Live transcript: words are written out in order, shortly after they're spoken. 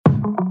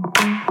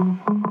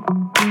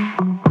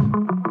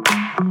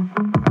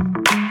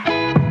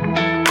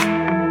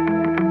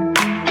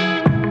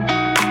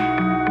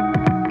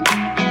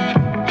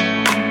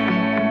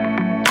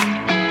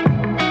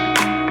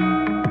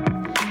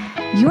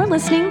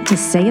Welcome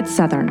to Say It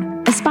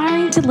Southern,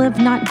 aspiring to live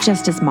not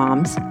just as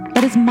moms,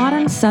 but as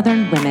modern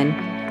Southern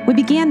women. We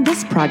began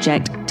this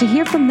project to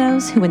hear from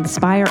those who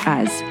inspire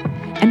us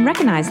and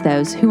recognize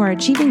those who are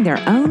achieving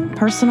their own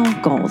personal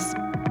goals.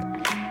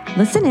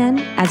 Listen in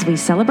as we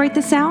celebrate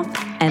the South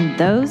and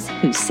those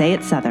who say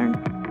it Southern.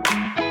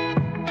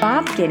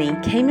 Bob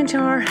Guiney came into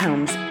our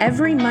homes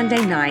every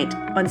Monday night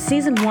on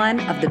season 1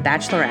 of The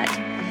Bachelorette,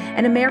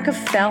 and America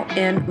fell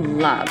in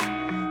love.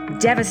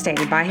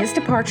 Devastated by his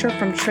departure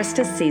from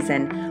Trista's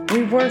season,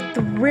 we were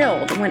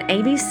thrilled when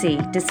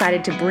ABC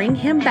decided to bring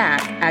him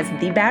back as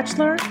the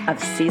Bachelor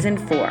of season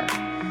 4.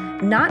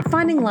 Not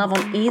finding love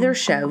on either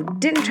show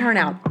didn't turn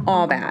out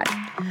all bad.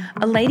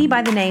 A lady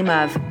by the name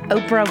of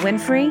Oprah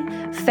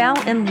Winfrey fell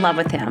in love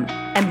with him,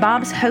 and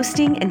Bob's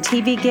hosting and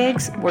TV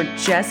gigs were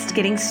just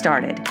getting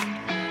started.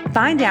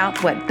 Find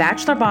out what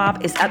Bachelor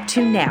Bob is up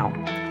to now,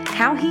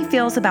 how he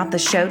feels about the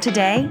show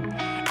today,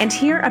 and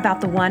hear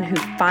about the one who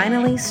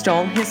finally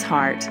stole his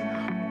heart.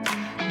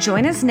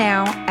 Join us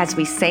now as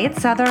we say it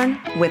Southern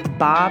with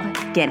Bob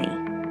Guiney.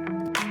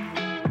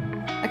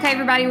 Okay,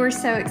 everybody, we're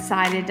so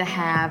excited to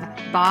have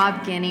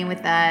Bob Guiney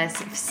with us.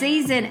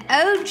 Season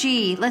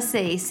OG, let's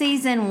see,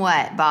 season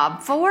what,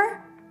 Bob?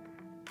 4?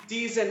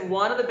 Season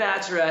 1 of The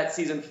Bachelorette,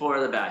 season 4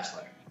 of The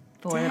Bachelor.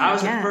 I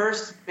was the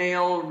first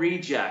male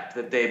reject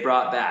that they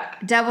brought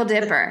back. Double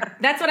dipper.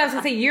 That's what I was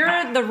going to say.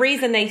 You're the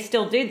reason they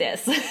still do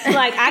this.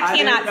 Like, I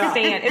cannot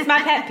stand. It's my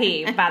pet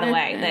peeve, by the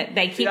way, that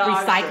they keep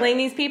recycling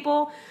these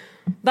people.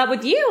 But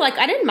with you, like,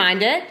 I didn't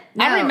mind it.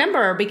 No. I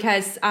remember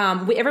because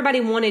everybody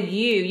wanted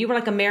you. You were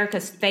like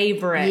America's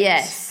favorite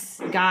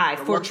guy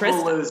for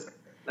Tristan.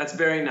 That's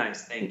very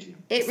nice. Thank you.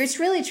 It's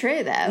really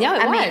true, though. Yeah,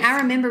 I mean, I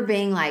remember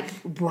being like,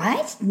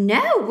 "What?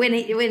 No!" When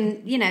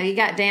you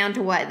got down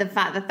to what the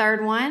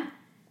third one.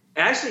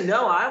 Actually,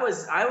 no. I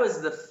was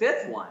the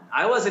 5th one.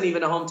 I wasn't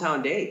even a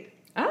hometown date.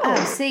 Oh,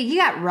 see, you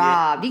got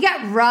robbed. You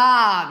got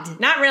robbed.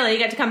 Not really. You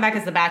got to come back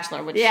as the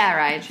Bachelor. Which,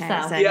 right.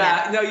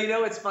 No, you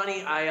know it's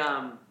funny.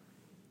 I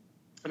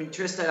mean,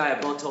 Trista and I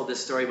have both told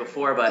this story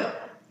before,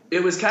 but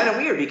it was kind of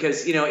weird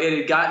because it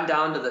had gotten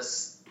down to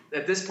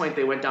at this point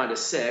they went down to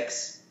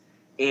 6.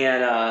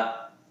 And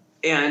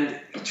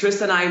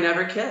Trista and I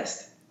never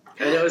kissed.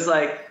 And it was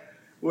like,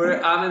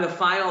 I'm in the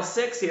final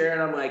 6 here,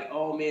 and I'm like,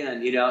 oh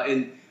man,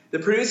 and the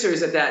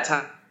producers at that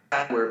time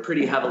were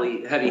pretty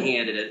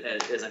heavy-handed,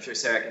 as I'm sure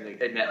Sarah can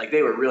admit. Like,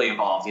 they were really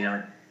involved,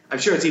 I'm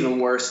sure it's even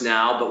worse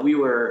now, but we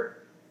were,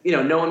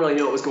 no one really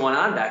knew what was going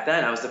on back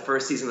then. I was the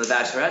first season of The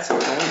Bachelorette, so it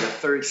was only the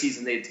 3rd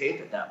season they'd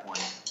taped at that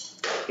point.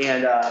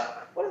 And,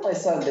 what is my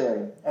son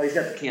doing? Oh, he's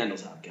got the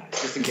candles out, guys,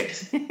 just in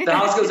case. The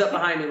house goes up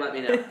behind me, let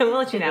me know. We'll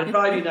let you know. It'll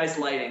probably be nice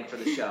lighting for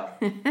the show.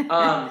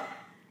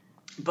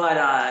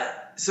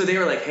 So they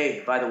were like,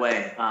 hey, by the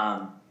way,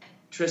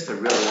 Trista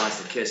really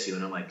wants to kiss you.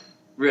 And I'm like,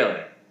 really?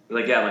 They're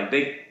like, yeah. I'm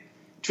like,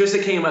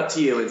 Trista came up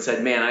to you and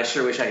said, man, I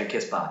sure wish I could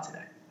kiss Bob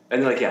today.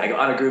 And they're like, yeah. I go,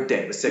 on a group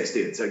date with 6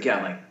 dudes. So yeah,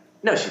 I'm like,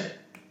 no, she didn't.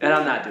 And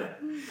I'm not doing it.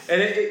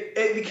 And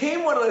it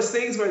became one of those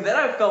things where then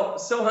I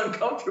felt so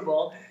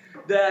uncomfortable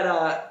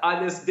that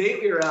on this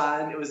date we were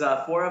on, it was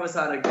 4 of us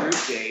on a group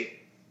date,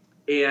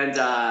 and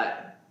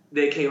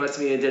they came up to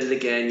me and did it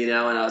again, and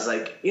I was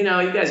like, you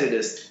guys are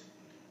just,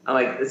 I'm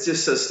like, it's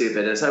just so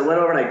stupid. And so I went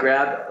over and I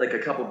grabbed like a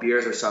couple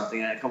beers or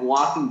something, and I come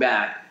walking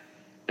back,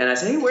 and I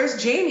said, hey,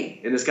 where's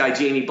Jamie? And this guy,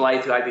 Jamie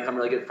Blythe, who I'd become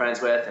really good friends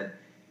with, and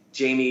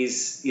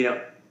Jamie's,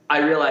 I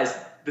realized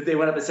that they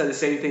went up and said the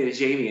same thing to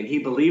Jamie, and he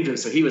believed him,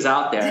 so he was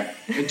out there,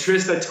 and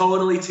Trista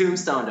totally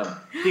tombstoned him.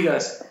 He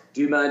goes, do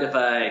you mind if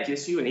I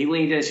kiss you? And he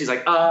leaned in, and she's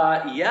like,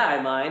 yeah,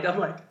 I mind. I'm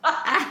like,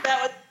 that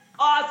was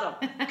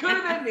awesome. Could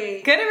have been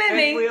me. Could have been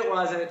me. Thankfully it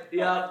wasn't.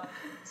 Yep.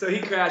 So he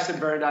crashed and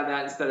burned on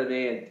that instead of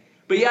me.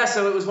 But yeah,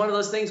 so it was one of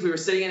those things. We were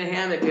sitting in a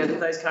hammock. We had a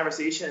nice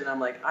conversation, and I'm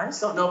like, I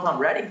just don't know if I'm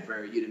ready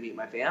for you to meet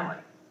my family.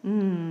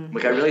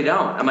 Like, I really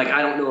don't. I'm like,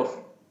 I don't know if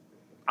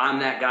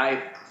I'm that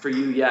guy for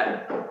you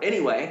yet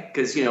anyway,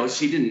 because,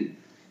 she didn't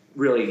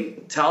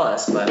really tell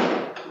us, but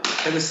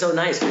it was so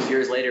nice because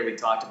years later we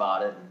talked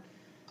about it.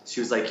 She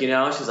was like,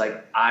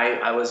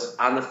 I was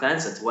on the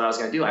fence as to what I was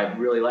going to do. I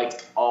really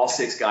liked all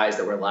 6 guys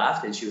that were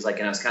left. And she was like,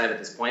 and I was kind of at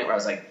this point where I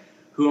was like,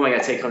 who am I going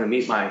to take home to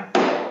meet my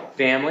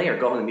family or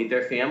go home to meet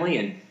their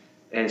family?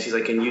 And she's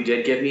like, and you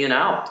did give me an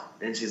out.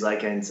 And she's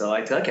like, and so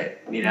I took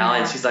it,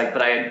 and she's like,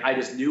 but I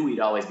just knew we'd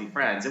always be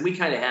friends. And we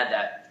kind of had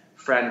that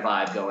friend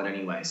vibe going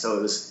anyway. So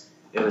it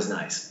was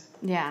nice.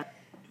 Yeah.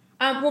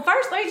 Well,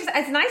 first,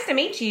 it's nice to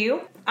meet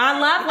you. I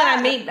love when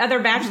I meet other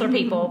Bachelor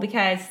people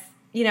because,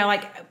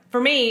 like for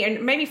me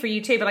and maybe for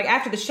you too, but like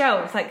after the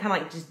show, it's like kind of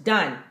like just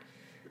done.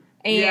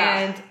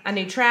 And I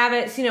knew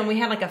Travis, we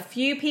had like a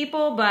few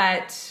people,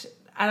 but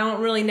I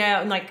don't really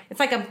know. And like, it's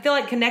like I feel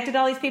like connected to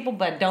all these people,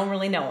 but don't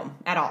really know them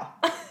at all.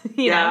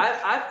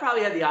 I've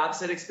probably had the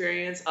opposite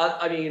experience.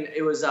 I mean,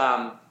 it was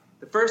the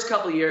first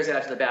couple of years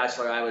after The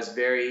Bachelor, I was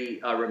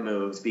very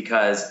removed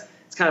because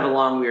it's kind of a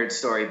long, weird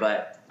story,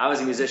 but I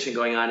was a musician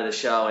going on to the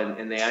show,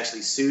 and they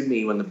actually sued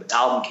me when the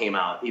album came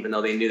out, even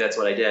though they knew that's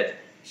what I did.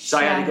 So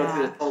I had to go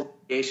through this whole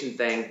litigation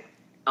thing,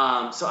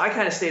 So I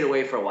kind of stayed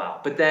away for a while.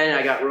 But then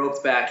I got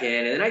roped back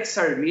in, and then I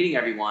started meeting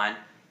everyone.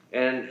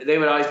 And they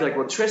would always be like,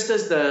 well,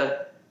 Trista's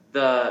the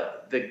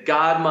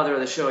godmother of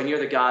the show, and you're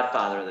the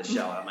godfather of the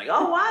show. And I'm like,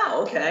 oh,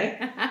 wow, okay.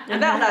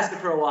 And that lasted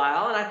for a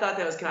while, and I thought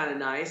that was kind of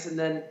nice. And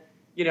then,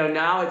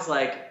 now it's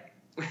like,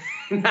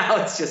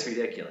 now it's just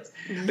ridiculous.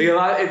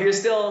 If you're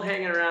still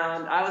hanging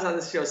around, I was on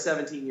this show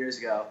 17 years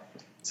ago.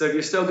 So if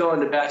you're still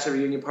going to bachelor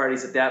reunion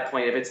parties at that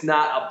point, if it's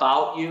not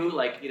about you,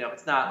 like, if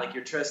it's not like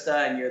you're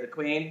Trista and you're the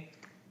queen,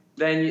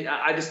 then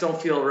I just don't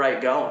feel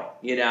right going,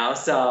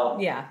 So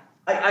yeah.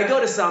 I go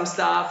to some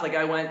stuff. Like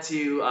I went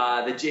to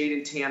the Jade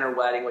and Tanner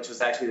wedding, which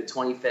was actually the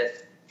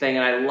 25th thing,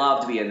 and I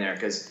loved being there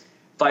because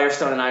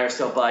Firestone and I are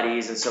still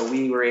buddies, and so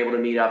we were able to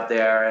meet up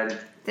there. And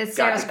that's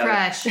Sarah's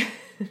crush.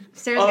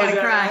 Sarah's got a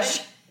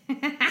crush.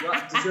 Right?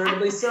 Well,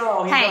 deservedly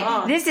so.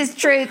 Hey, this is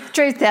Truth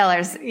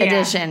Tellers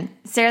edition.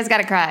 Sarah's got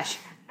a crush.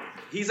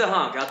 He's a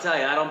hunk, I'll tell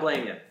you. I don't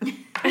blame you.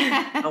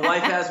 My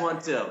wife has one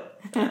too.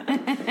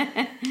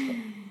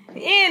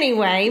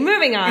 Anyway,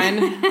 moving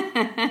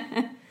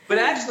on. But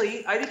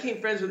actually, I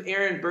became friends with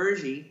Aaron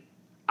Berge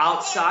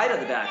outside of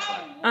The Bachelor.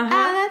 Oh,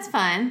 that's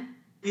fun.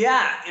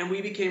 Yeah, and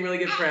we became really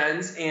good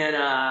friends, and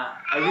I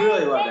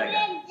really love that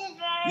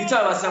guy. You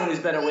talk about someone who's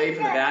been away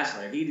from The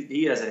Bachelor.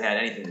 He hasn't had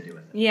anything to do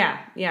with it.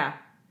 Yeah.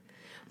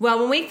 Well,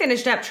 when we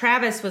finished up,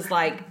 Travis was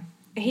like,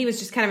 he was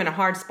just kind of in a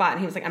hard spot, and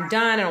he was like, I'm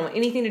done. I don't want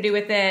anything to do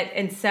with it.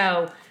 And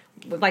so,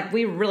 like,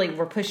 we really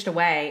were pushed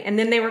away. And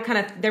then they were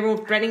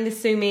threatening to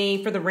sue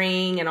me for the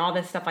ring and all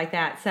this stuff like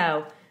that.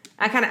 So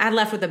I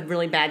left with a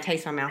really bad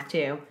taste in my mouth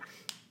too.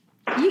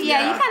 You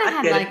kind of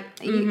had like,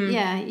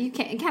 you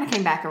kind of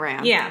came back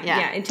around.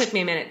 Yeah. It took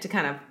me a minute to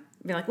kind of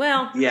be like,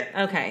 well,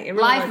 okay. It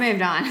really Life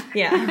moved on.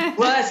 Yeah.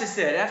 Well, that's just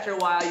it. After a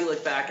while, you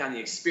look back on the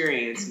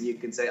experience and you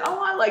can say, oh,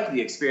 I like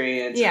the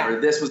experience. Yeah. Or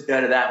this was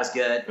good or that was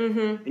good.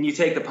 Mm-hmm. And you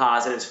take the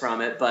positives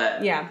from it.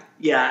 But yeah,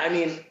 I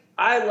mean,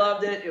 I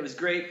loved it. It was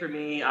great for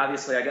me.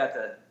 Obviously, I got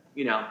the,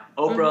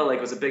 Oprah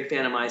was a big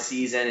fan of my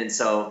season. And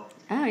so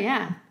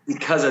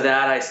because of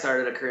that, I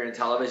started a career in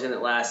television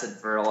that lasted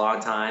for a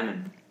long time.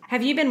 And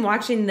have you been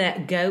watching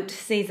the GOAT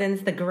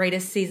seasons, the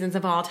greatest seasons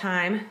of all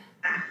time?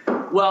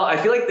 Well, I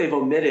feel like they've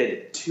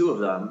omitted two of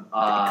them.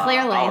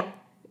 Clearly.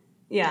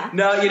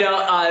 No,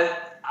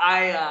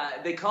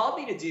 they called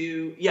me to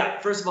do. Yeah,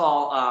 first of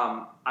all,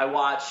 I've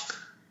watched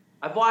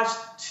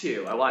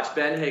two. I watched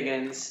Ben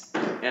Higgins,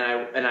 and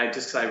I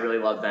just because I really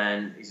love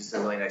Ben. He's just a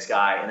really nice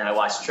guy. And then I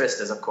watched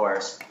Trista's, of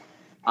course.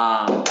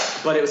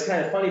 But it was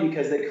kind of funny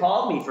because they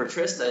called me for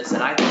Trista's,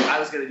 and I thought I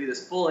was going to do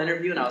this full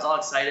interview, and I was all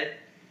excited.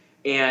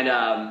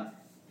 And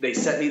they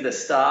sent me the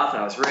stuff,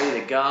 and I was ready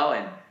to go.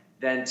 And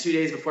then 2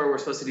 days before we were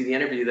supposed to do the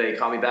interview, they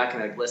called me back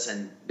and they're like,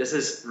 listen, this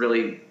is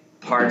really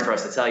hard for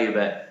us to tell you,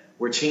 but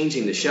we're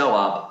changing the show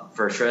up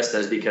for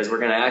Trista's because we're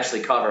going to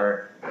actually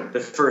cover the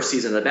first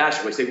season of The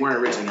Bachelor, which they weren't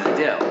originally going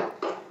to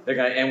do.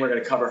 And we're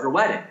going to cover her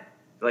wedding.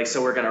 Like,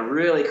 so we're going to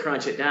really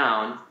crunch it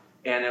down.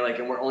 And they're like,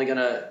 and we're only going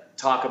to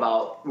talk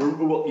about,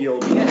 you'll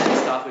be in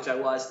stuff, which I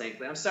was,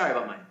 thankfully. I'm sorry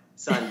about my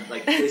son,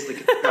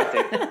 basically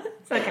constructing.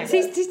 It's okay.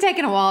 He's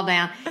taking a wall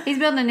down. He's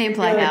building a new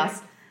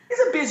playhouse.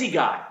 He's a busy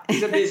guy.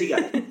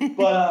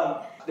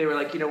 But they were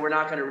like, we're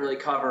not going to really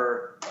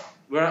cover.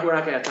 We're not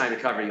going to have time to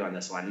cover you on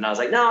this one. And I was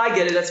like, no, I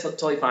get it. That's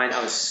totally fine.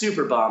 I was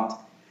super bummed.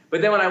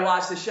 But then when I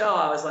watched the show,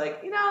 I was like,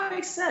 it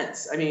makes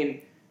sense. I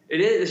mean,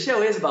 the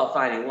show is about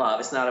finding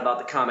love. It's not about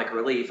the comic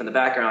relief in the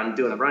background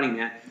doing the Running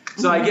Man.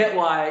 So I get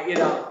why,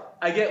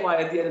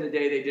 at the end of the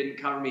day they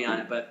didn't cover me on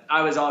it. But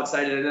I was all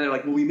excited. And then they're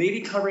like, well, we may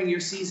be covering your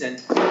season.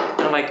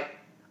 And I'm like,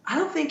 I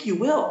don't think you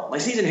will. My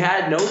season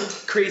had no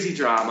crazy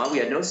drama. We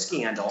had no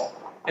scandal.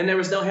 And there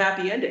was no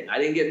happy ending. I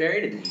didn't get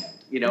married in the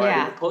end.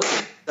 I didn't propose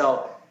to.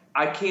 So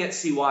I can't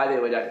see why they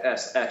would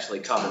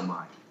actually cover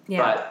mine.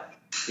 Yeah. But,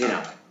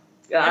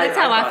 that's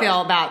how I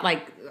feel about,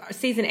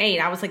 season 8.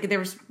 I was like,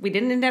 we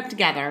didn't end up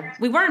together.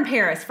 We were in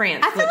Paris,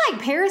 France. I feel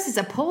like Paris is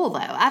a pull, though.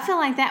 I feel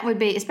like that would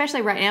be,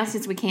 especially right now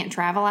since we can't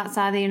travel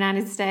outside the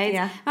United States.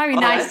 Yeah. It might be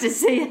nice to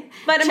see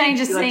change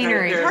of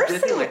scenery.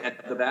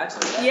 The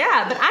Bachelor.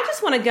 Yeah, but I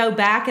just want to go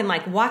back and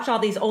watch all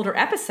these older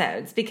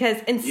episodes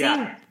and see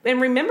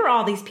and remember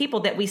all these people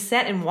that we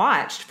sat and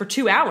watched for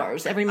 2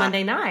 hours every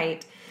Monday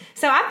night.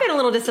 So I've been a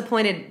little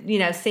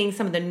disappointed, seeing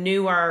some of the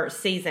newer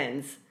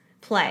seasons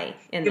play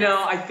in this.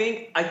 I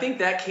think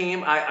that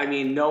came, I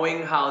mean,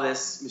 knowing how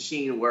this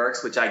machine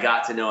works, which I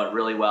got to know it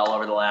really well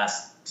over the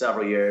last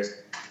several years.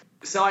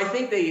 So I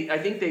think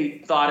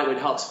they thought it would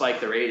help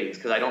spike the ratings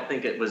because I don't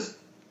think it was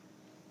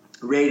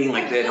rating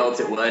like they had hoped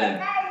it would.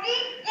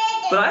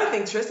 But I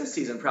think Trista's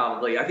season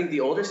I think the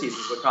older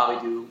seasons would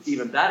probably do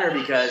even better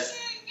because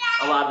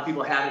a lot of the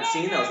people haven't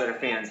seen those that are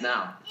fans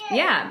now.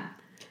 Yeah.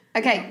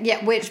 Okay,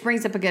 which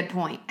brings up a good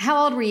point.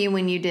 How old were you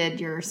when you did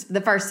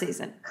the first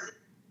season?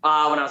 When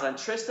I was on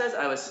Trista's,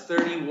 I was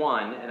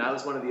 31, and I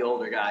was one of the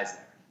older guys.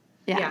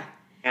 Yeah.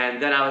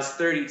 And then I was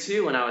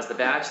 32 when I was The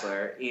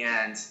Bachelor,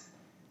 and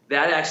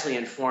that actually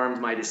informed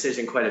my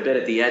decision quite a bit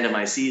at the end of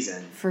my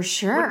season. For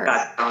sure.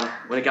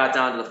 When it got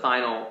down to the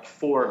final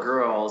 4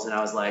 girls, and I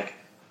was like,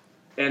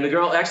 And the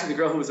girl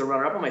who was the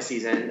runner-up on my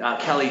season,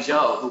 Kelly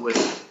Jo, who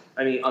was,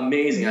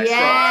 amazing.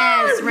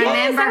 Yes,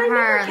 remember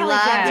her. Kelly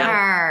Loved Jo.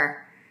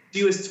 her.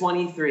 She was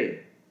 23.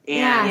 And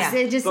Yes,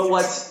 it just. But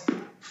what's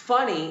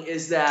funny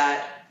is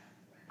that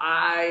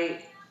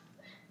once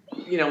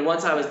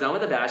I was done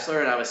with The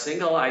Bachelor and I was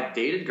single, I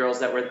dated girls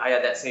that I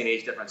had that same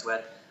age difference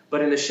with.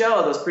 But in the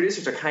show, those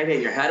producers are kind of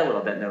in your head a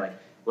little bit, and they're like,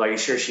 well, are you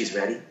sure she's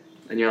ready?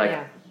 And you're like,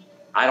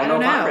 I don't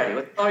know if I'm ready.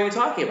 What are you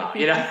talking about?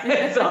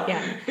 So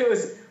it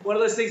was one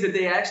of those things that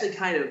they actually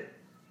kind of,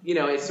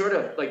 it sort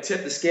of like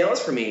tipped the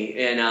scales for me.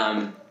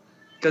 And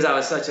because I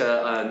was such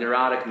a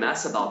neurotic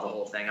mess about the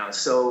whole thing. I was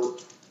so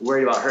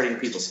worried about hurting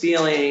people's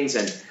feelings.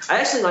 And I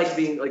actually liked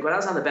being, like when I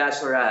was on The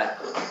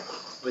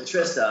Bachelorette with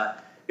Trista,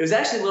 it was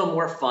actually a little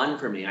more fun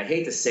for me. I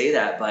hate to say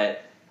that,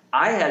 but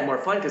I had more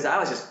fun because I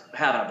was just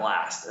having a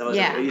blast. It was,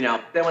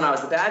 then when I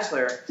was The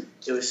Bachelor,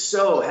 it was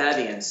so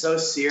heavy and so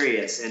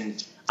serious.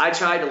 And I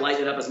tried to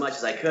lighten it up as much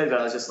as I could, but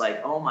I was just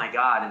like, oh my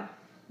God. And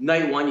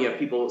night one, you have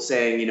people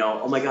saying,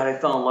 oh my God, I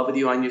fell in love with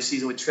you on your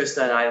season with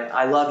Trista and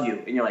I love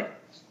you. And you're like,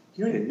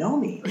 you don't even know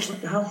me. Like,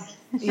 what the hell?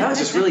 That was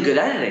just really good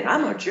editing.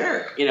 I'm a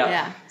jerk,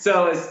 Yeah.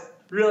 So it was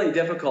really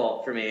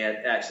difficult for me,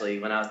 actually,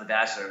 when I was The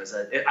Bachelor.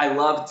 I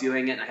loved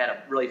doing it, and I had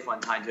a really fun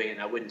time doing it,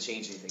 and I wouldn't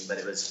change anything, but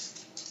it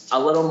was a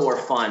little more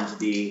fun to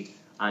be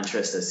on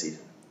Trista's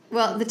season.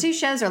 Well, the two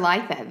shows are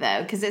like that,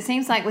 though, because it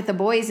seems like with the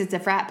boys, it's a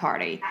frat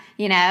party,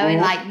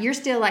 and like you're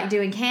still like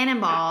doing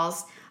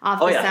cannonballs off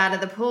the side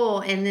of the pool,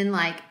 and then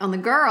like on the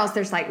girls,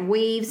 there's like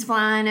weaves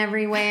flying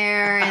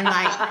everywhere, and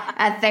like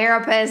a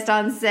therapist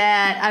on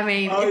set.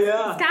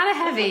 It's kind of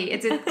heavy.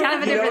 It's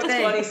kind of a different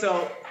thing. Funny?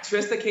 So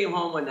Trista came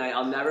home one night.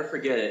 I'll never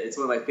forget it. It's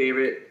one of my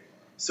favorite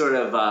sort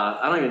of.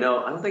 I don't even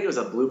know. I don't think it was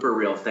a blooper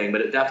reel thing,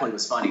 but it definitely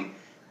was funny.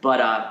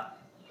 But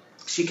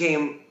she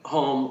came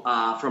home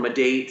from a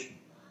date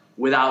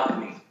without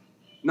me.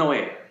 No,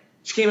 wait.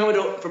 She came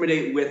home from a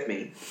date with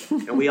me,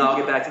 and we all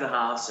get back to the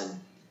house, and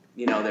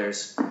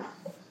there's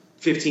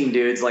 15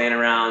 dudes laying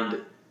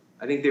around.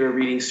 I think they were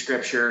reading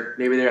scripture.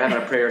 Maybe they were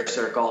having a prayer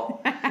circle.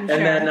 And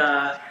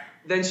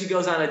then she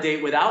goes on a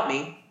date without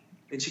me,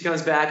 and she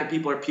comes back and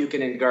people are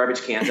puking in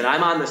garbage cans. And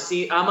I'm on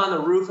the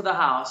roof of the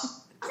house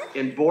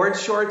in board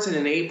shorts and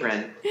an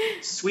apron,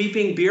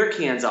 sweeping beer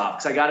cans off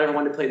because I got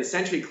everyone to play the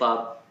Century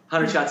Club,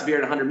 100 shots of beer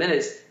in 100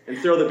 minutes, and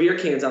throw the beer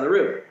cans on the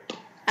roof.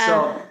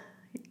 So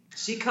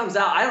she comes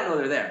out. I don't know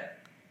they're there.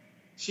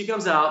 She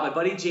comes out, my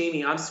buddy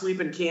Jamie, I'm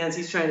sweeping cans,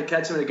 he's trying to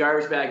catch them in a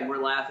garbage bag, and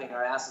we're laughing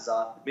our asses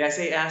off. May I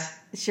say ass?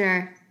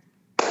 Sure.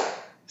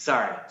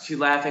 Sorry. She's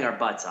laughing our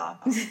butts off.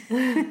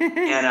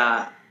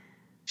 And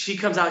she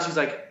comes out, she's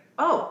like,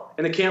 oh.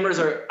 And the cameras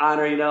are on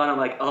her, and I'm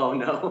like, oh,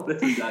 no,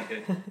 this is not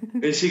good.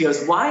 And she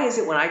goes, why is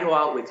it when I go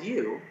out with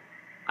you,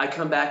 I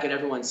come back and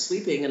everyone's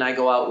sleeping, and I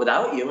go out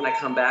without you, and I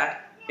come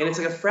back, and it's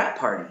like a frat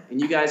party.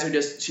 And you guys are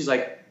just, she's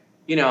like,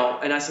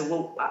 and I said,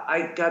 well,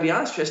 I got to be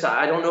honest, Trista,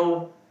 I don't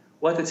know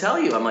what to tell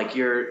you. I'm like,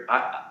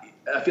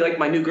 I feel like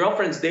my new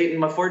girlfriend's dating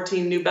my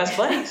 14 new best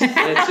buddies. And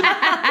I'm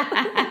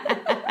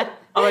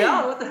like,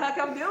 oh, what the heck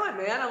I'm doing,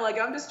 man? I'm like,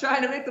 I'm just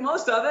trying to make the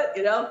most of it,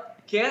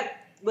 Can't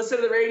listen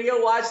to the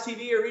radio, watch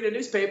TV, or read a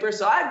newspaper,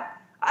 so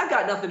I've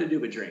got nothing to do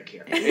but drink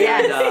here.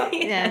 Yes.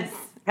 And, yes.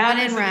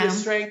 happens to be a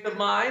strength of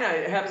mine.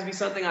 It happens to be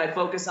something I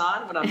focus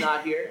on when I'm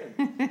not here.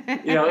 And,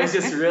 it's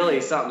just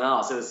really something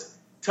else. It was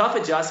a tough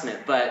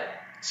adjustment, but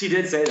she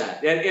did say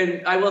that.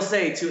 And I will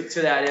say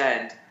to that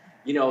end,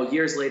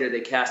 years later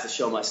they cast the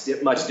show much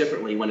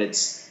differently when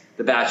it's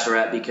The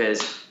Bachelorette,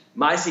 because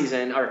my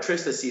season, or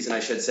Trista's season, I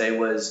should say,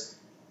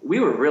 we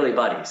were really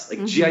buddies,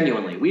 like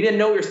genuinely. We didn't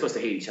know we were supposed to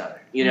hate each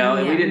other,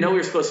 and we didn't know we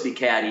were supposed to be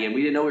catty, and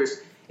we didn't know and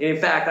in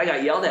fact, I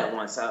got yelled at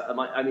once.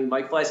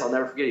 Mike Fleiss, I'll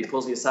never forget, he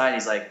pulls me aside and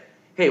he's like,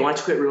 hey, why don't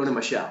you quit ruining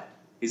my show?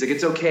 He's like,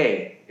 it's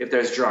okay if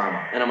there's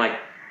drama. And I'm like,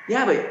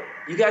 yeah, but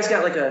you guys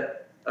got like a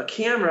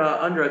camera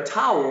under a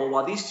towel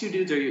while these two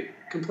dudes are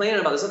complaining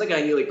about this other guy,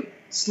 and you like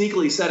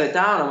sneakily set it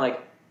down. I'm like,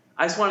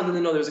 I just wanted them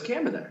to know there was a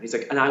camera there. He's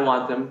like, and I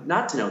want them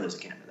not to know there's a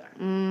camera there.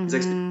 Mm-hmm. He's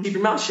like, keep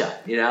your mouth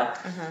shut,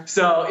 Uh-huh.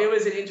 So it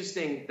was an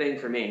interesting thing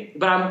for me.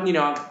 But I'm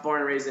born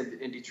and raised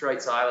in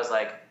Detroit, so I was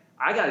like,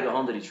 I got to go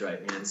home to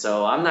Detroit, man.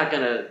 So I'm not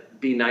going to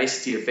be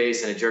nice to your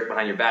face and a jerk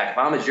behind your back. If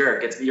I'm a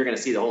jerk, you're going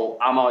to see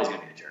I'm always going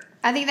to be a jerk.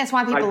 I think that's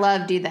why people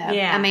loved you, though.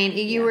 Yeah.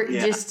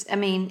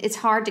 It's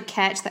hard to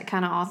catch that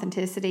kind of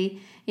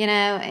authenticity,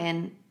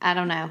 and I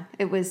don't know.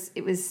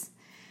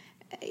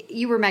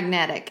 You were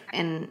magnetic,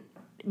 and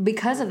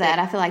because of that,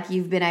 I feel like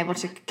you've been able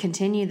to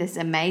continue this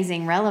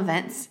amazing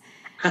relevance.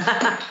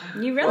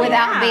 You really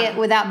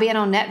without being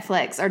on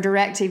Netflix or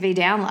DirecTV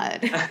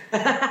download.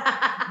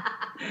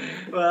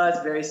 Well,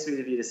 that's very sweet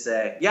of you to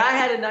say. Yeah, I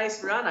had a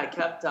nice run. I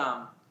kept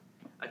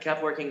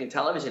working in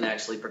television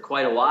actually for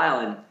quite a while,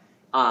 and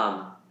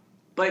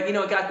but it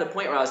got to the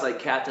point where I was like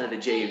captain of the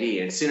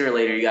JV, and sooner or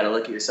later you got to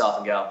look at yourself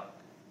and go,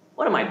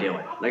 what am I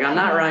doing? Like, I'm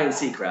not Ryan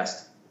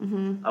Seacrest.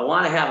 Mm-hmm. I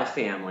want to have a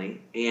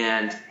family,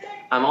 and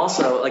I'm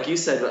also, like you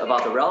said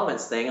about the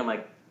relevance thing, I'm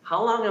like,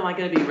 how long am I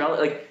going to be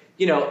relevant? Like,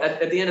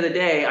 at the end of the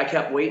day, I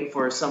kept waiting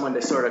for someone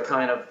to sort of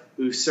kind of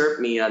usurp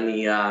me on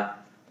the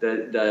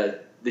the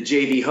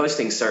JV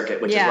hosting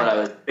circuit, which is what I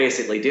was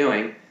basically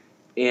doing.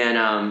 And,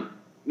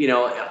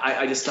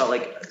 I just felt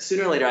like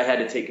sooner or later I had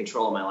to take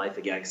control of my life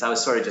again, because I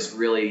was sort of just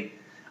really,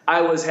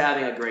 I was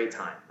having a great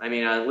time. I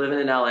mean, I living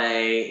in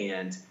LA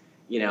and,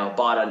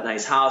 bought a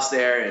nice house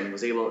there and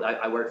was able,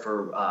 I worked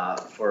for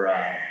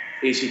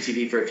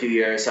HGTV for a few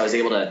years. So I was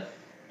able to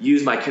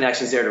use my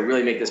connections there to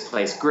really make this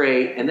place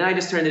great. And then I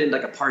just turned it into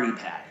like a party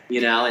pad,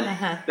 and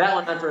that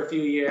went on for a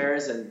few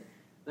years. And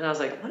then I was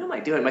like, what am I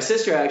doing? My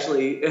sister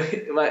actually,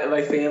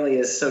 my family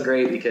is so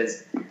great,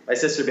 because my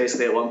sister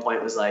basically at one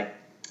point was like,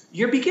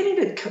 you're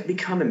beginning to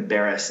become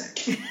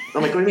embarrassing.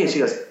 I'm like, what do you mean? She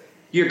goes,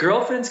 your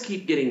girlfriends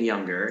keep getting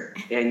younger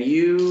and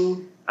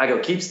I go,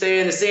 keep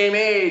staying the same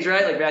age,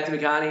 right? Like Matthew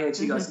McConaughey. And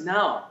she goes,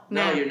 no,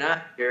 you're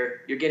not.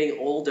 You're getting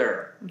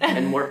older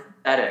and more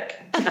pathetic.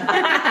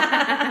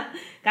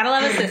 Gotta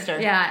love a sister.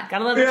 Yeah.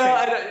 Gotta love a sister.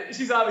 Yeah,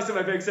 she's obviously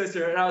my big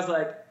sister. And I was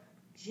like,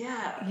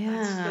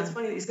 that's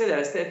funny that you said that.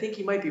 I think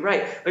you might be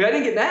right. Like, I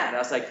didn't get mad. I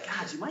was like,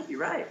 God, you might be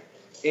right.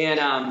 And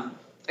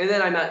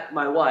then I met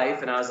my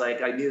wife, and I was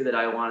like, I knew that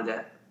I wanted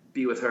to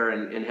be with her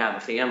and have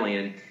a family.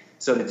 And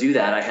so to do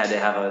that, I had to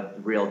have a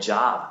real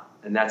job.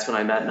 And that's when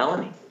I met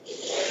Melanie.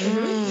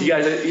 You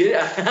guys,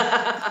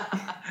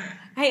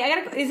 Hey,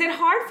 is it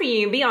hard for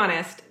you, be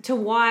honest, to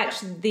watch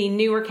the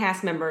newer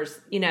cast members?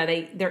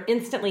 They're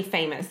instantly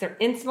famous. They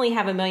instantly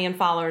have 1 million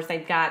followers.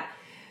 They've got,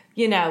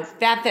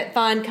 that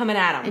fun coming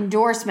at them.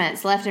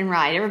 Endorsements left and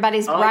right.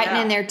 Everybody's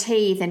brightening their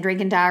teeth and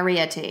drinking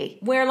diarrhea tea.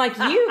 Where like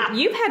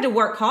you've had to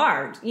work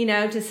hard,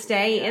 to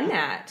stay in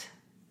that.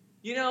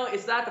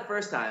 It's not the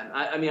first time.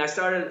 I mean, I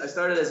started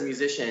as a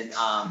musician.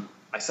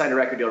 I signed a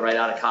record deal right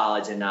out of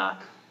college, and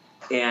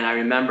I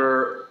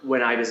remember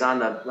when I was on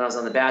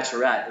the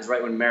Bachelorette. It was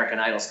right when American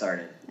Idol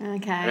started.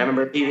 Okay. And I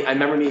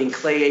remember meeting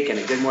Clay Aiken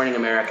at Good Morning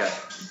America,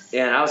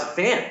 and I was a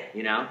fan,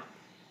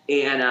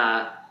 and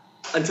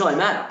until I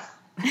met him,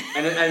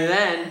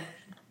 and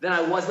then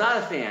I was not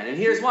a fan, and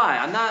here's why.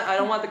 I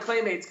don't want the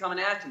Claymates coming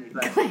after me,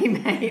 but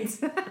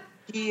Claymates.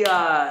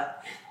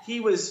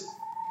 he was.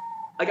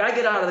 Like, I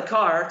get out of the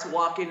car to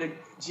walk into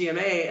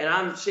GMA, and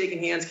I'm shaking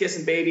hands,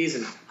 kissing babies,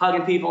 and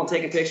hugging people and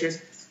taking pictures.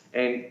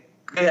 And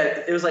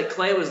it was like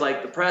Clay was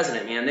like the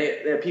president, man.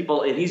 They had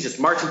people, and he's just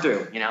marching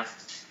through,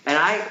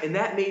 And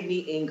that made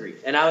me angry.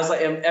 And I was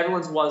like, and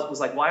everyone was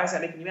like, why is that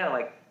making you mad? I'm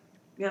like,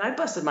 man, I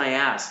busted my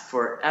ass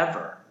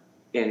forever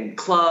in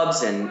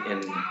clubs and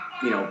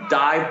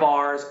dive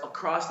bars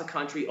across the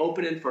country,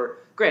 opening for.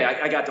 Great,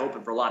 I got to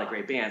open for a lot of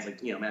great bands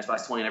like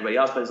Matchbox 20 and everybody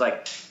else, but it's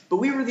like, but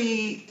we were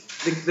the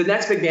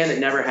next big band that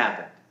never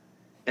happened.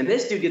 And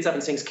this dude gets up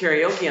and sings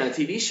karaoke on a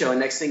TV show, and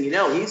next thing you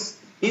know, he's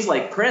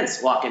like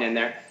Prince walking in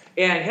there.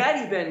 And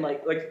had he been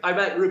like I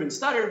met Ruben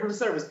Studdard. Ruben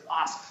Studdard was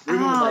awesome.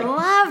 Ruben was like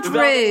loved the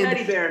Velvet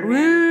Teddy Bear, man.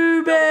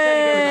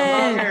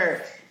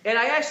 Ruben. And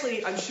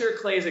I'm sure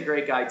Clay's a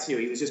great guy too.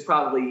 He was just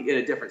probably in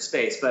a different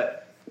space,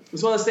 but it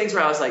was one of those things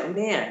where I was like,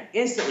 man,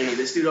 instantly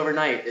this dude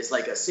overnight is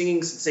like a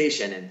singing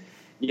sensation, and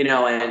so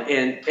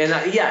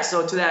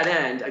to that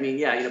end, I mean,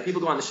 people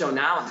go on the show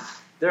now and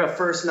they're a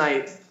first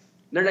night,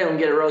 they're not even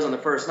get a rose on the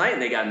first night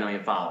and they got 1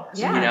 million followers,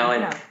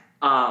 I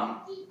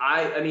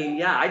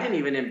didn't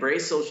even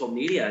embrace social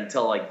media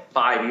until like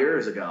 5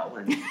 years ago.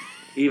 And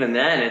even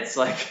then it's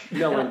like,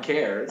 no one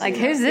cares. Like,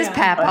 who's this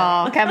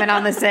Papaw coming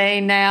on the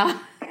scene now?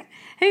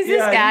 Who's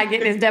this guy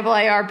getting his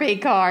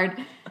AARP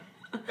card?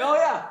 Oh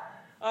yeah.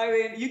 I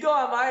mean, you go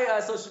on my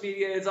social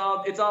media, it's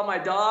all my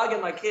dog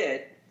and my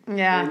kid.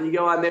 Yeah. And you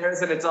go on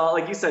theirs, and it's all,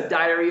 like you said,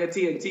 diarrhea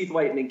tea and teeth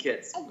whitening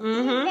kits.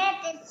 Mm-hmm.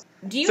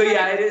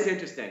 It is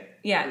interesting.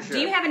 Yeah. Sure. Do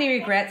you have any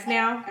regrets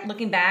now,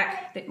 looking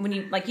back, that when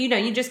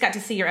you just got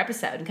to see your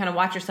episode and kind of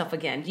watch yourself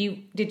again?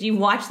 Did you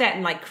watch that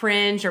and like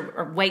cringe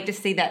or wait to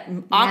see that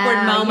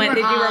awkward moment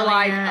that you were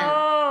like,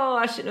 oh,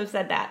 I shouldn't have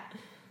said that?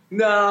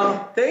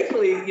 No,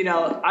 thankfully,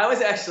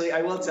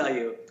 I will tell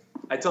you,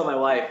 I told my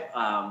wife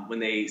when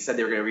they said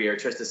they were going to re-air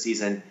Trista's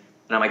season.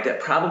 And I'm like, that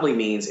probably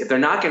means, if they're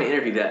not going to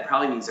interview, that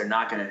probably means they're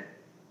not going to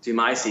do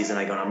my season.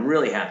 I go, and I'm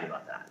really happy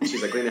about that. And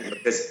she's like, wait a minute,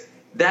 because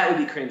that would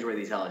be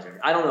cringeworthy television.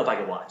 I don't know if I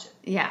could watch it.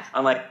 Yeah.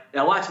 I'm like,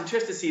 now watching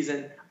Trista's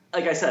season,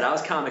 like I said, I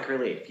was comic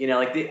relief.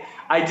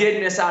 I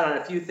did miss out on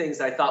a few things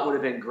that I thought would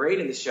have been great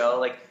in the show.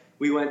 Like,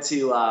 we went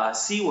to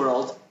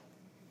SeaWorld,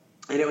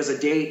 and it was a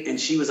date, and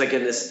she was like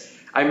in this,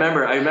 I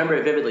remember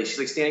it vividly. She's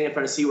like standing in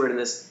front of SeaWorld in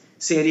this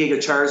San Diego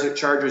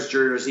Chargers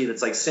jersey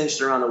that's like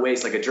cinched around the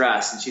waist like a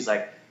dress. And she's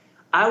like,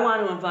 I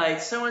want to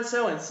invite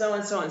so-and-so and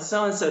so-and-so and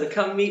so-and-so to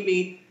come meet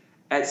me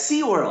at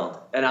SeaWorld.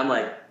 And I'm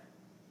like,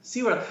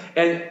 SeaWorld?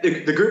 And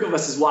the group of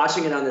us is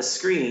watching it on this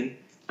screen.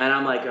 And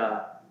I'm like,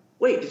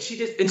 wait, did she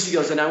just? And she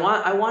goes, and I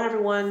want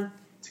everyone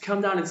to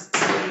come down and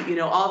see,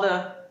 all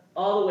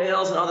the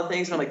whales and all the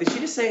things. And I'm like, did she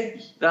just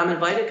say that I'm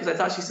invited? Because I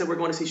thought she said we're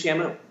going to see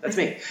Shamu. That's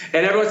me.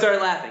 And everyone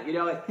started laughing,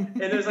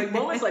 And there's like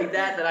moments like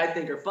that I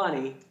think are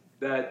funny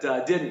that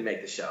didn't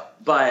make the show.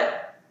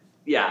 But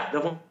yeah,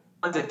 the ones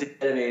that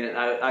did,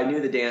 I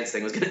knew the dance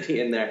thing was going to be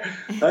in there.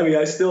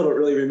 I still don't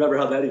really remember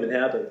how that even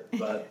happened.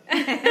 But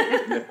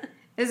it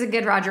was a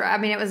good Roger.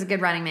 It was a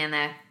good Running Man,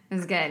 though. It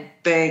was good.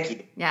 Thank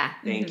you. Yeah.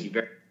 Thank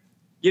you.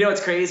 You know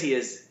what's crazy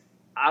is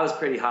I was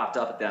pretty hopped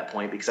up at that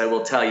point because I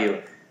will tell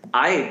you,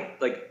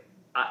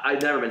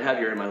 I'd never been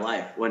heavier in my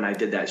life when I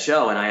did that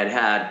show, and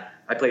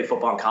I played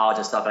football in college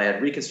and stuff. And I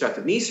had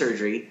reconstructive knee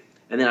surgery,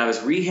 and then I was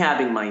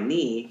rehabbing my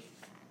knee,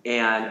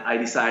 and I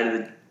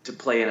decided to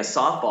play in a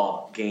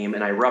softball game,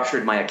 and I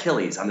ruptured my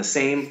Achilles on the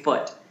same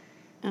foot.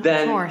 Of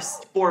then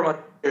course. 4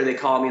 months later, they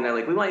called me and they're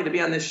like, "We want you to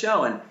be on this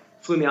show," and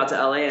flew me out to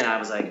LA. And I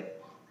was like,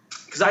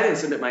 because I didn't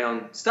submit my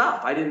own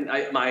stuff.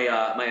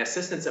 My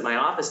assistants at my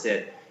office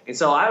did, and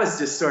so I was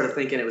just sort of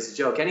thinking it was a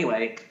joke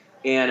anyway.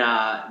 And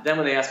then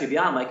when they asked me to be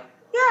on, I'm like,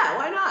 yeah,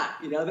 why not?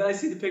 Then I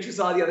see the pictures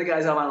of all the other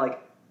guys. I'm like,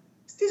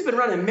 this dude's been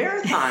running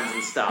marathons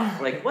and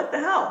stuff. Like, what the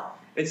hell?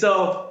 And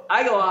so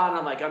I go on, and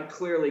I'm like, I'm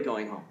clearly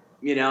going home,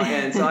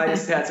 And so I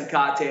just had some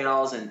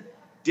cocktails and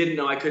didn't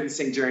know I couldn't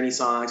sing Journey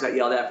songs. Got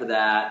yelled at for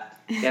that.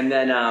 And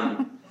then,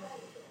 I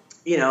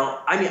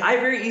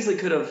very easily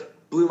could have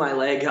blew my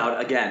leg out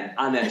again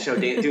on that show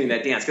doing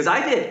that dance. Because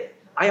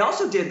I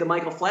also did the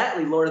Michael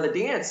Flatley Lord of the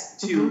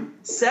Dance to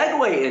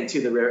segue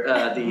into the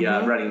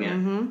Running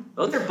Man.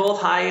 Those are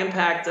both high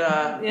impact.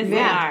 Yes, they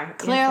are.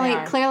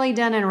 Clearly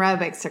done an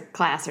aerobics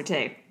class or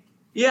two.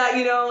 Yeah,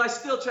 I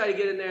still try to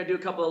get in there and do a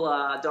couple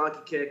donkey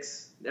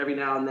kicks every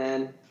now and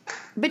then.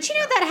 But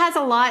that has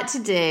a lot to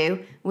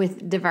do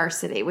with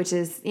diversity, which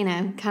is,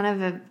 kind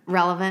of a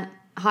relevant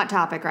hot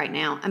topic right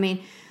now. I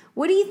mean,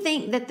 what do you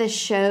think that the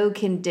show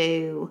can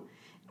do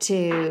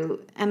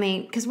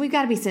because we've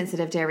got to be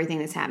sensitive to everything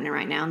that's happening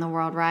right now in the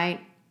world, right?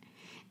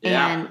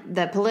 Yeah. And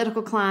the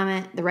political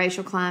climate, the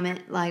racial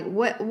climate, like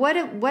what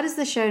does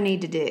the show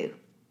need to do?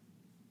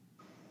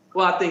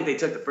 Well, I think they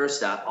took the first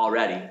step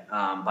already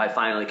by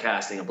finally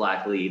casting a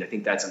black lead. I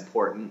think that's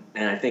important,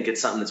 and I think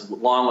it's something that's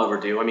long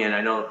overdue. I mean,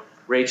 I know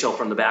Rachel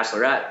from The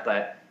Bachelorette,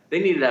 but they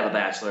needed to have a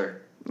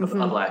bachelor, a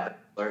black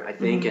bachelor, I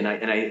think, and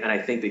I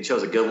think they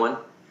chose a good one,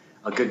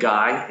 a good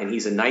guy, and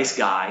he's a nice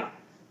guy.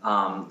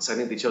 So I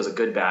think they chose a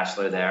good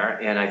bachelor there,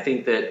 and I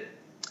think that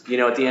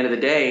at the end of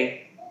the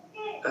day,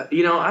 I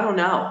don't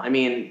know. I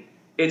mean,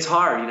 it's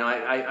hard.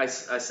 I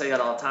say it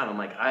all the time. I'm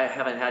like, I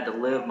haven't had to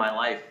live my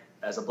life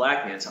as a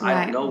black man, so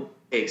I don't know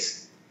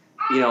case,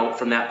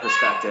 from that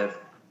perspective.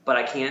 But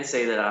I can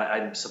say that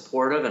I'm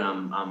supportive, and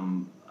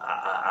I'm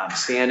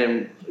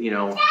standing,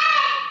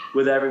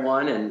 with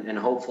everyone, and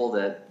hopeful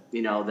that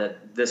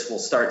that this will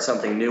start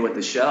something new with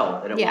the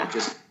show, and it won't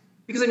just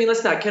because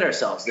let's not kid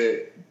ourselves.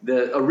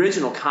 The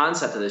original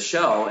concept of the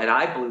show, and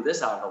I blew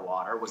this out of the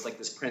water, was like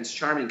this Prince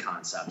Charming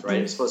concept,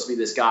 right? It's supposed to be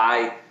this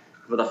guy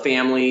with a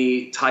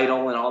family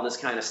title and all this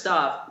kind of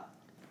stuff.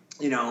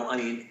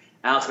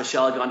 Alex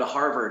Michelle had gone to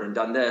Harvard and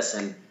done this,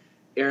 and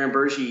Aaron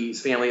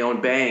Bergey's family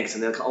owned banks,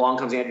 and then along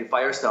comes Andrew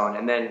Firestone,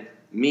 and then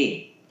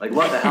me. Like,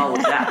 what the hell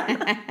was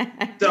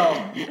that? So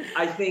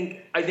I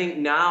think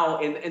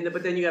now,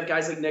 but then you have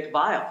guys like Nick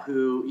Viall,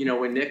 who,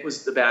 when Nick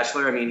was The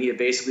Bachelor, he had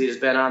basically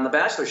just been on the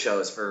Bachelor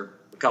shows for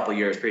a couple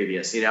years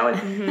previous,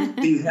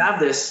 and you have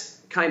this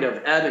kind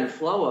of ebb and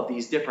flow of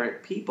these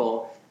different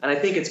people, and I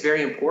think it's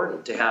very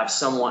important to have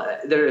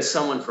there is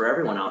someone for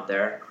everyone out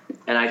there,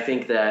 and I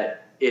think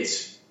that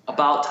it's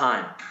about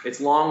time.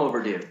 It's long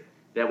overdue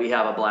that we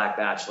have a black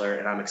bachelor,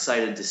 and I'm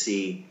excited to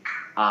see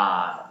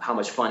how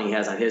much fun he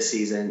has on his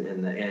season,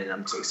 and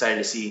I'm so excited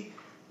to see,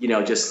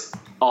 just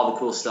all the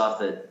cool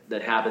stuff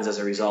that happens as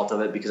a result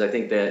of it, because I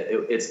think that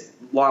it's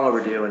long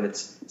overdue, and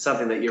it's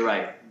something that, you're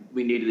right,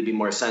 we needed to be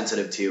more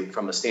sensitive to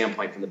from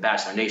the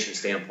Bachelor Nation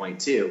standpoint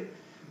too,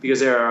 because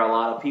there are a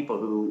lot of people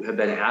who have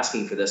been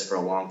asking for this for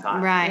a long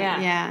time. Right.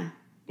 Yeah.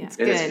 It's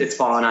and good. It's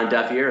fallen on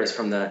deaf ears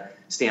from the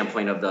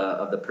standpoint of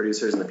the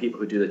producers and the people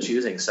who do the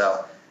choosing.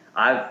 So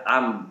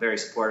I'm very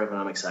supportive, and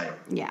I'm excited.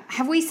 Yeah.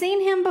 Have we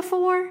seen him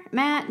before,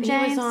 Matt,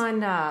 James? He was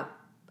on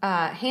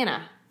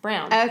Hannah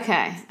Brown.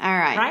 Okay. All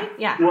right. Right?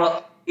 Yeah.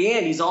 Well,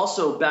 and he's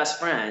also best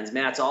friends.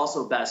 Matt's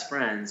also best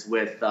friends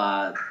with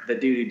the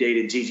dude who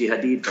dated Gigi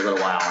Hadid for a little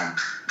while. And,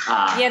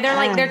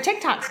 they're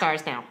TikTok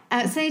stars now.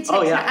 See,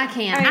 TikTok, I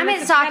can't. I'm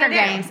at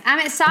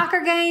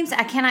soccer games.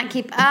 I cannot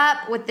keep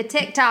up with the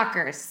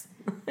TikTokers.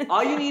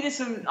 All you need is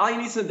some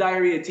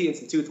diarrhea tea and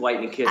some tooth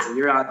whitening kits, and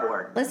you're on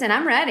board. Listen,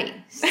 I'm ready.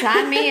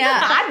 Sign me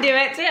up. I'd do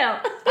it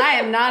too. I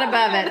am not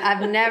above it.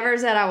 I've never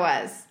said I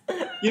was.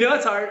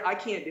 It's hard. I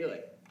can't do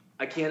it.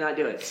 I cannot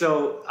do it.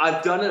 So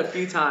I've done it a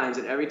few times,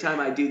 and every time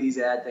I do these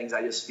ad things,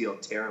 I just feel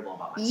terrible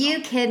about myself.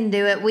 You couldn't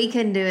do it. We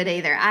couldn't do it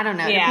either. I don't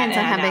know. It depends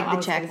on how big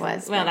the check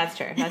was. Well, that's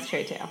true. That's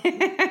true too.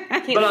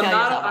 But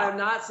I'm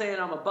not saying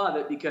I'm above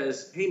it,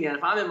 because, hey man,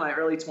 if I'm in my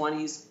early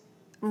 20s,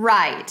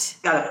 right,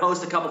 got to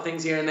post a couple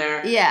things here and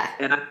there,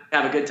 and I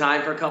have a good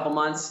time for a couple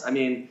months.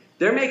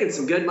 They're making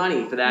some good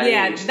money for that age.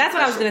 Yeah, that's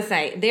what I was going to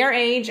say. Their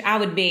age, I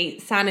would be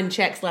signing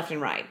checks left and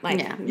right.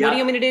 Like, what do you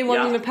want me to do? What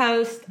do you want me to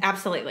post?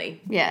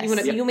 Absolutely. Yes. You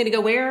want me to go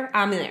where?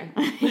 I'm there.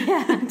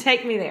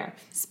 Take me there.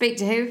 Speak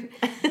to who?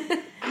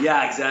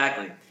 Yeah,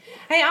 exactly.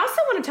 Hey, I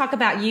also want to talk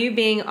about you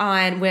being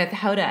on with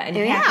Hoda and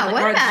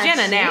what or about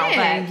Jenna you? now.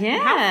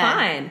 But how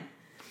fun.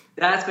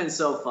 That's been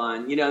so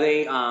fun.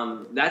 They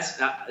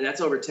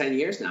that's over 10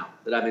 years now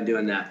that I've been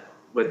doing that.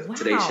 with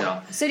Today's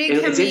Show. So do you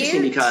commute? It's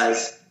interesting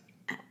because...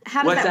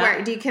 How does that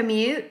work? Do you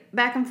commute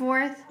back and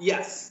forth?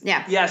 Yes.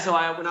 Yeah. Yeah. So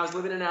when I was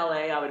living in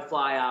LA, I would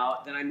fly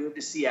out. Then I moved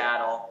to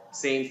Seattle,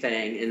 same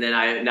thing. And then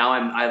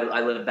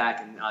I live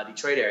back in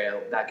Detroit area,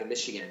 back in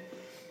Michigan.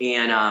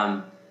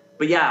 And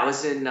but yeah, I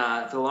was in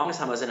for the longest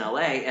time I was in LA,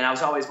 and I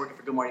was always working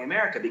for Good Morning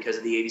America because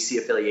of the ABC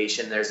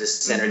affiliation. There's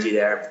this synergy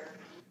there.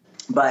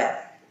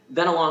 But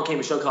then along came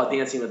a show called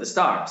Dancing with the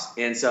Stars,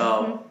 and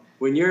so.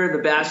 When you're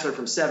the Bachelor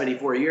from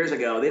 74 years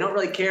ago, they don't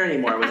really care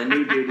anymore when the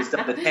new dude has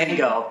done the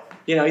tango.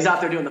 He's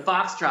out there doing the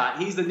foxtrot.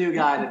 He's the new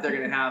guy that they're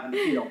going to have in the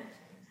field.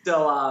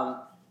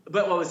 So,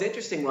 but what was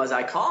interesting was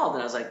I called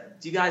and I was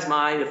like, do you guys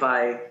mind if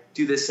I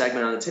do this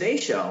segment on the Today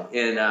Show?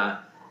 And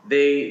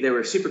they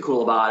were super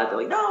cool about it. They're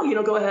like,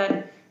 no, go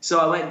ahead. So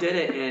I went and did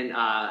it, and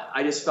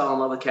I just fell in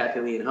love with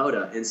Kathie Lee and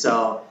Hoda. And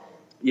so,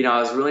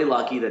 I was really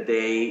lucky that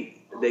they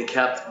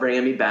kept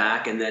bringing me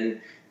back, and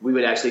then we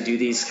would actually do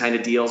these kind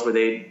of deals where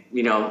they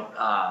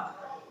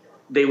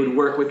would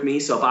work with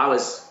me. So if I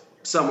was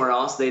somewhere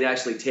else, they'd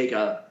actually take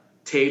a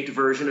taped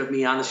version of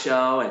me on the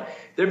show. And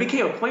there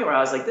became a point where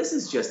I was like, this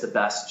is just the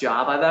best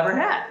job I've ever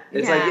had.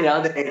 It's like,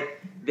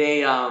 they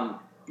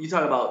you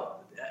talk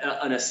about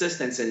an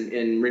assistance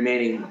in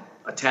remaining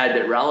a tad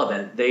bit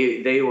relevant.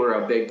 They were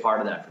a big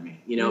part of that for me,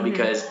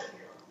 because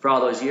for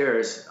all those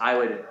years, I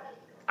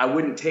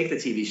wouldn't take the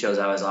TV shows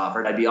I was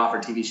offered. I'd be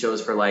offered TV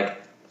shows for like,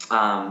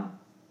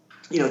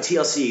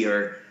 TLC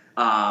or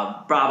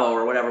Bravo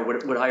or whatever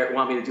would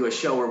want me to do a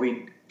show where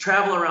we'd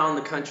travel around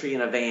the country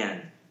in a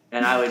van,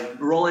 and I would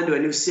roll into a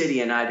new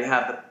city and I'd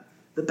have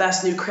the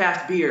best new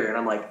craft beer. And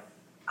I'm like,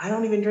 I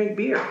don't even drink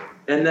beer.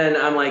 And then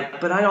I'm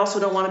like, but I also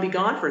don't want to be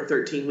gone for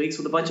 13 weeks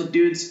with a bunch of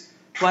dudes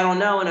who I don't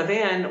know in a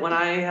van when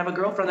I have a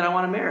girlfriend that I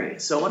want to marry.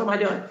 So what am I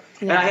doing?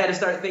 Yeah. And I had to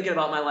start thinking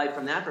about my life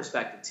from that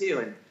perspective too.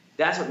 And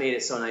that's what made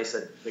it so nice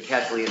that the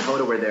Kathie Lee and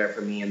Hoda were there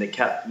for me, and they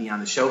kept me on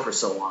the show for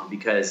so long,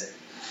 because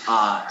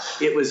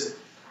it was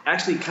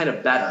actually kind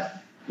of better.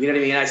 You know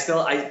what I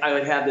mean? I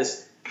would have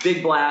this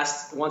big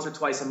blast once or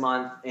twice a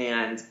month,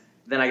 and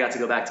then I got to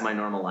go back to my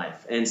normal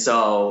life. And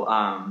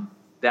so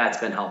that's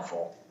been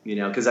helpful,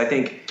 because I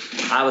think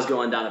I was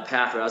going down a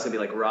path where I was going to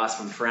be like Ross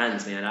from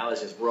Friends, man. I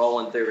was just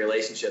rolling through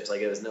relationships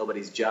like it was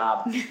nobody's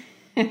job.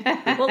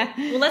 well,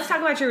 let's talk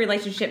about your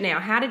relationship now.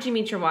 How did you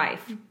meet your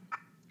wife?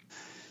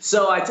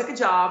 So I took a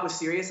job with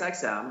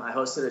SiriusXM. I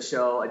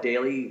hosted a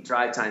daily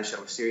drive time show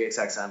with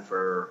SiriusXM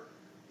for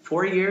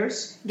 4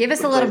 years. Give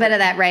us a little bit of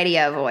that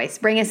radio voice.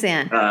 Bring us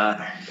in. Well,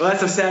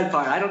 that's the sad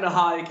part. I don't know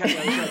how I kept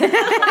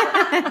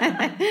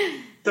my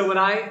So when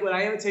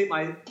I imitate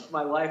my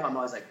wife, I'm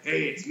always like,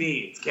 hey, it's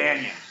me, it's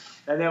Canyon.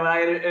 And then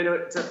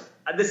when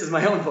this is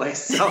my own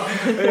voice, so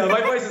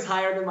my voice is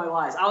higher than my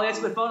wife's. I'll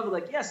answer the phone and be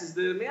like, yes, is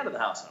the man of the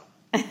house home?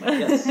 Like,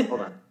 yes,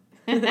 hold on.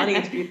 Honey,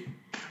 it's me.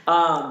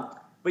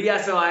 But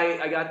yeah, so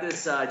I got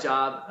this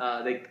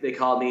job. They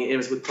called me. It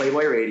was with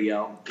Playboy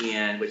Radio,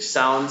 which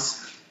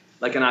sounds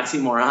like an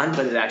oxymoron,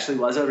 but it actually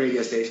was a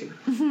radio station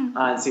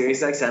on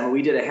SiriusXM. And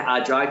we did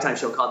a drive time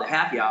show called The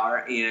Happy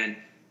Hour, and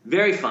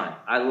very fun.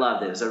 I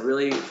loved it. It was a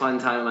really fun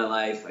time in my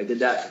life. I did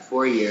that for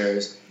 4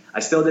 years.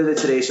 I still did the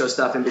Today Show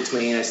stuff in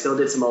between. I still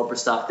did some Oprah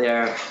stuff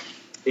there,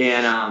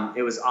 and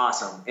it was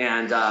awesome.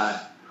 And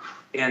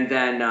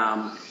then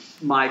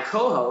my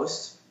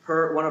co-host,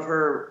 one of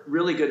her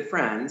really good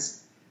friends,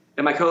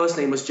 and my co-host's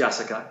name was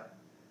Jessica,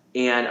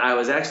 and I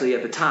was actually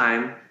at the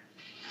time,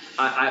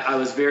 I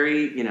was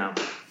very,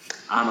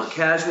 I'm a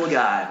casual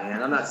guy,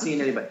 man. I'm not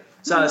seeing anybody.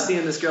 So I was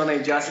seeing this girl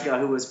named Jessica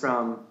who was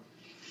from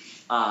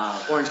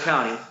Orange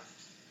County,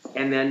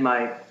 and then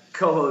my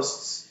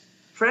co-host's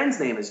friend's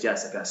name is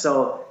Jessica.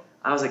 So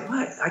I was like,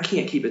 what? I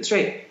can't keep it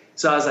straight.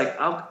 So I was like,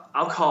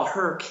 I'll call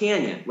her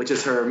Canyon, which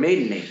is her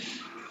maiden name.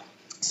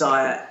 So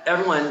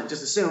everyone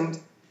just assumed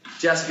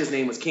Jessica's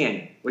name was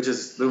Canyon, which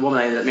is the woman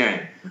I ended up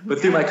marrying. But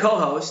through my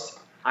co-host,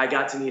 I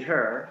got to meet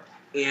her,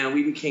 and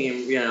we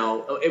became,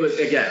 it was,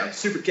 again,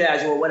 super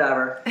casual,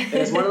 whatever. And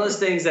it's one of those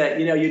things that,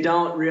 you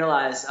don't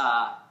realize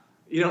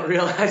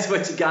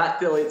what you got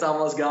till it's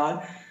almost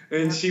gone.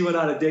 And she went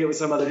on a date with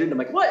some other dude, and I'm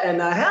like, what in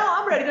the hell?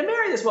 I'm ready to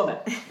marry this woman.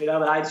 But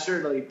I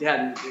certainly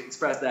hadn't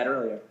expressed that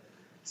earlier.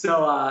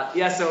 So,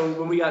 so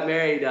when we got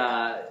married,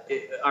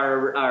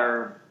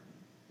 our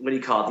what do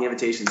you call it? The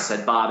invitation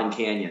said Bob and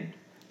Canyon.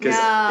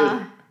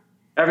 Because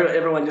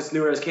everyone just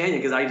knew her as Canyon,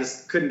 because I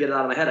just couldn't get it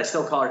out of my head. I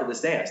still call her to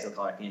this day. I still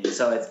call her Canyon.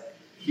 So it's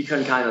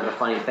become kind of a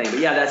funny thing. But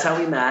yeah, that's how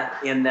we met.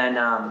 And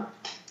then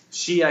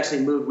she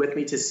actually moved with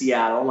me to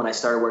Seattle when I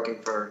started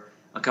working for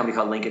a company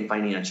called Lincoln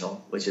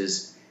Financial, which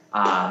is who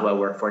I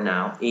work for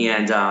now.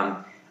 And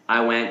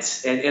I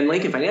went, and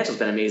Lincoln Financial has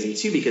been amazing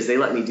too, because they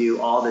let me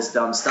do all this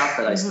dumb stuff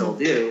that I still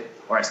do,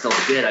 or I still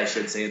did, I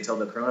should say, until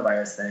the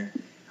coronavirus thing.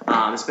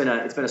 It's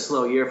been a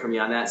slow year for me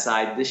on that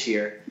side this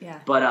year. Yeah.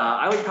 But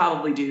I would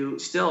probably do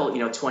still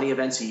 20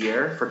 events a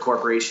year for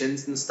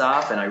corporations and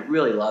stuff, and I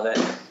really love it.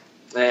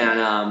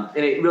 And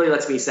it really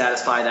lets me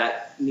satisfy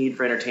that need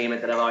for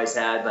entertainment that I've always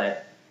had.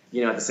 But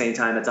at the same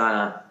time, it's on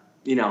a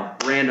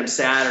random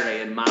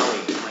Saturday in Maui.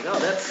 I'm like, oh,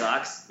 that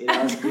sucks.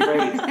 It's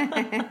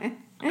great.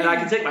 and I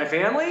can take my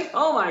family.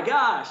 Oh my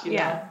gosh, you know.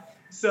 Yeah.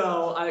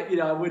 So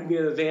I wouldn't be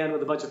in a van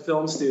with a bunch of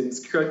film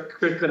students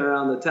cricking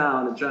around the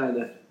town and trying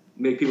to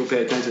make people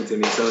pay attention to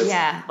me. So it's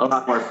a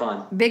lot more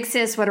fun. Big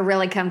sis would have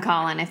really come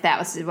calling if that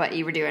was what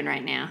you were doing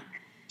right now.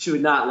 She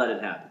would not let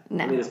it happen.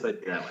 No. Let me just put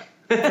it that way.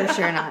 For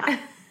sure not.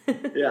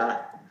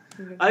 Yeah.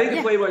 I think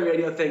the Playboy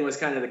Radio thing was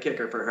kind of the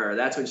kicker for her.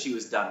 That's when she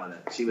was done with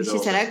it. She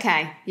said,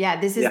 okay,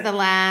 this is the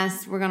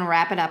last. We're going to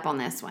wrap it up on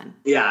this one.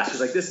 Yeah, she's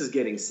like, this is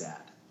getting sad.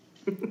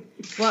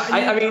 Well,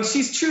 I mean,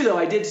 she's true, though.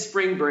 I did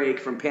spring break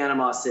from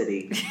Panama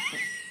City.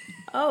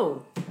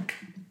 Oh.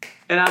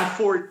 And I'm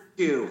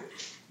 42.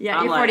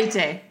 Yeah, you're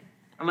 42.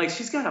 I'm like,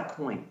 she's got a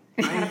point.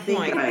 Got a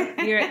point.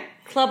 You're at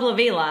Club La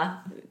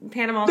Vila,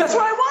 Panama. That's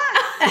where I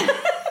was.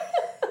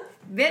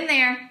 Been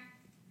there.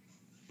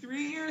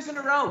 3 years in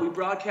a row, we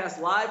broadcast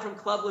live from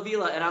Club La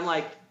Vila, and I'm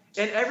like,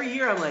 and every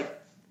year I'm like,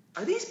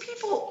 are these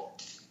people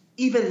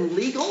even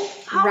legal?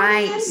 How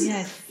right. Are they?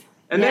 Yes.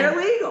 And they're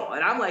legal,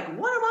 and I'm like,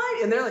 what am I?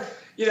 And they're like,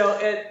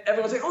 and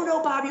everyone's like, oh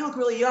no, Bob, you look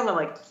really young. I'm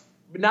like,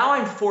 but now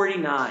I'm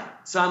 49,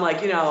 so I'm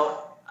like,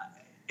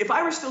 if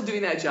I were still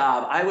doing that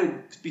job, I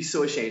would be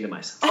so ashamed of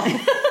myself.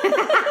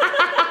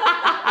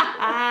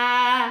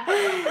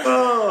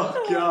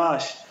 Oh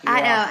gosh. Yeah.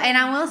 I know, and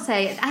I will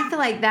say, I feel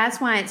like that's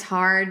why it's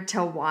hard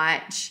to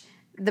watch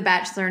The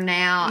Bachelor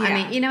now. Yeah. I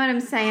mean, you know what I'm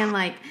saying?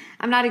 Like,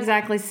 I'm not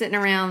exactly sitting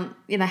around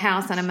in the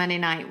house on a Monday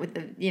night with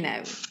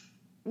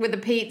the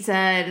pizza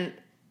and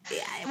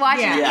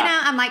watching.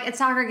 Yeah. I'm like at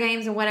soccer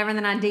games and whatever, and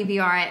then I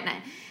DVR it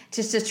and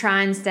just to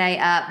try and stay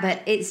up.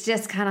 But it's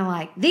just kind of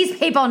like these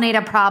people need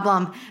a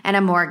problem and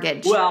a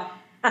mortgage. Well.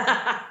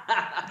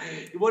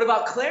 What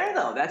about Claire,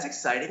 though? That's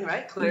exciting,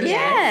 right? Claire.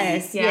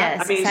 Yes.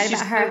 I mean, excited she's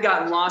about her. kind of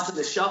gotten lost in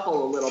the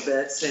shuffle a little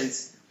bit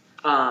since,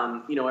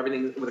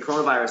 everything with the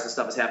coronavirus and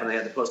stuff has happened. They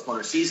had to postpone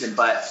her season.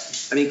 But,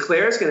 I mean,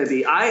 Claire's going to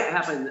be –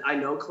 I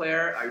know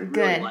Claire. I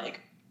really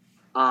like.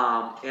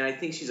 And I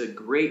think she's a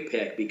great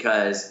pick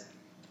because,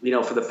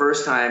 for the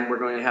first time, we're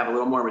going to have a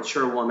little more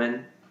mature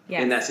woman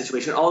in that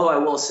situation. Although I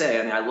will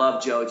say, I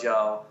love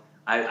JoJo.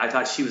 I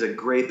thought she was a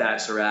great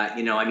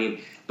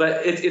bachelorette,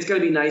 but it's going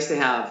to be nice to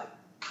have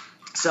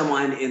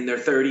someone in their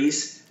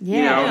 30s,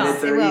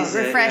 mid-30s.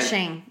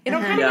 Refreshing.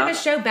 It'll kind of give a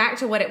show back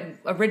to what it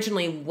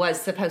originally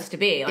was supposed to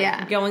be,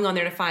 going on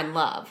there to find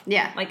love.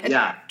 Yeah. Like a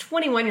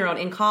 21-year-old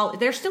in college,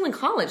 they're still in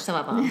college, some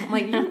of them.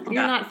 Like, you're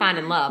not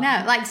finding love.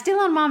 No, like still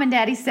on mom and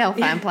daddy's cell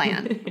phone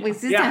plan.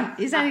 It's time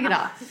to get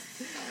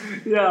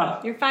off.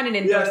 Yeah. You're finding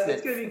endorsements. Yeah,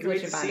 it's going to be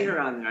great to see her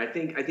on there. I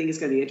think it's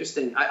going to be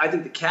interesting. I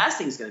think the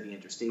casting is going to be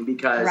interesting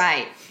because,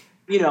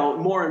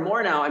 more and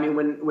more now. I mean,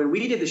 when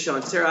we did the show,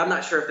 and Sarah, I'm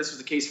not sure if this was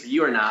the case for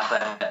you or not,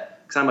 but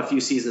because I'm a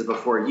few seasons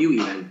before you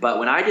even. But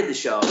when I did the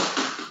show,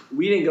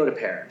 we didn't go to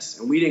Paris,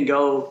 and we didn't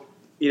go.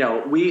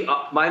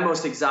 My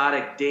most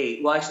exotic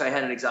date. Well, actually, I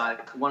had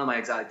one of my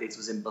exotic dates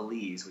was in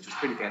Belize, which was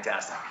pretty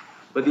fantastic.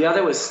 But the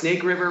other was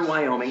Snake River,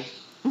 Wyoming,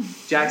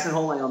 Jackson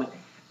Hole, Wyoming,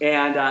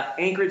 and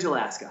Anchorage,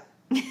 Alaska.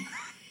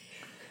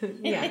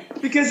 Yeah.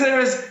 Because there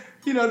was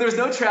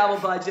no travel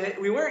budget.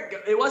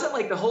 It wasn't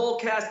like the whole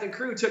cast and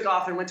crew took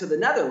off and went to the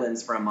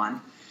Netherlands for a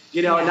month.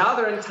 And now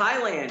they're in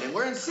Thailand and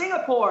we're in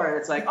Singapore and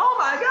it's like, oh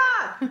my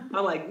God.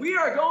 I'm like, we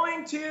are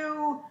going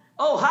to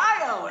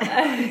Ohio.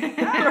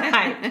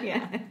 Right.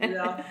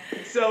 Yeah.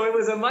 So it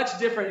was a much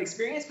different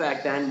experience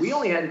back then. We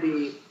only had to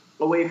be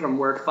away from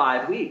work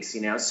 5 weeks,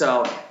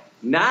 So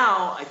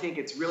now I think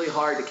it's really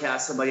hard to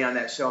cast somebody on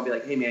that show and be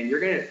like, hey man,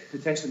 you're going to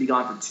potentially be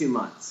gone for 2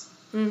 months.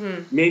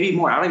 Mm-hmm. Maybe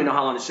more. I don't even know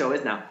how long the show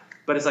is now.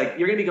 But it's like,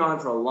 you're going to be gone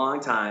for a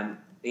long time.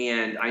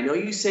 And I know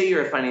you say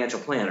you're a financial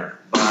planner,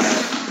 but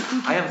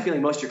I have a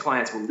feeling most of your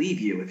clients will leave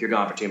you if you're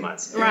gone for 2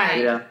 months.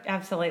 Right.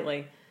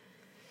 Absolutely.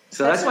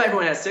 So that's why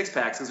everyone has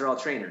six-packs, because they're all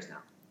trainers now.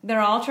 They're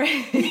all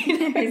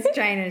trainers.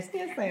 Trainers.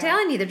 Yes, they are.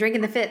 Telling you, they're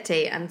drinking the fit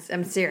tea. I'm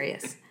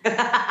serious.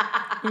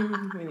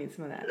 We need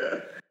some of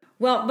that.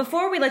 Well,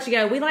 before we let you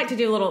go, we like to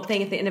do a little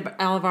thing at the end of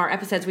all of our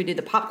episodes. We do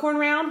the popcorn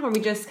round, where we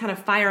just kind of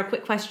fire a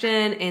quick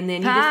question, and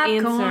then you just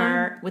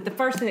answer with the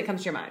first thing that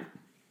comes to your mind.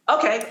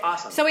 Okay,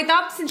 awesome. So we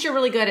thought, since you're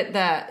really good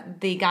at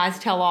the guys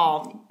tell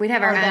all, we'd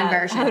have our own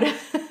version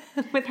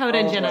with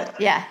Hoda and Jenna.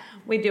 Yeah,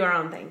 we do our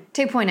own thing.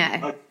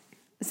 2.0. Okay.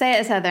 Say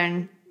it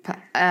Southern.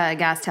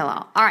 Guys tell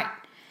all. All right.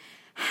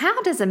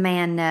 How does a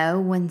man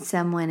know when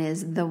someone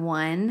is the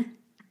one?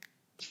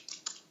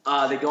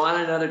 They go on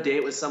another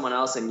date with someone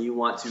else and you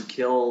want to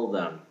kill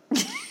them.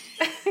 Is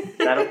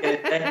that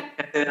okay?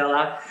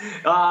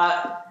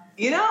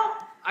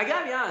 I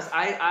gotta be honest.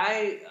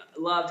 I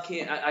loved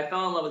I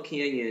fell in love with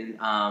Canyon,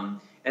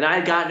 and I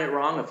had gotten it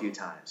wrong a few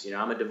times.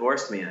 I'm a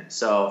divorced man,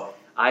 so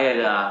I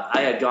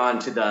had gone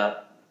to the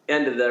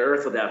end of the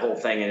earth with that whole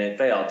thing and it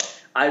failed.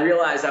 I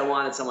realized I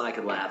wanted someone I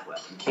could laugh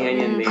with. And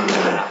Canyon made me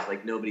laugh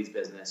like nobody's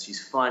business.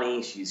 She's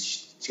funny.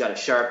 She's got a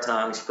sharp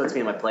tongue. She puts me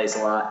in my place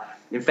a lot.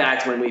 In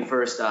fact, when we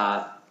first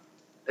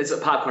it's a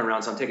popcorn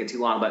round, so I'm taking too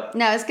long, but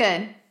no, it's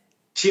good.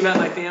 She met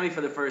my family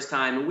for the first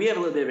time, and we have a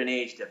little bit of an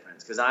age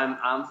difference because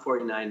I'm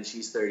 49 and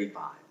she's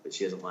 35, but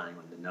she doesn't want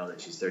anyone to know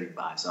that she's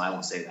 35, so I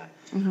won't say that.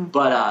 Mm-hmm.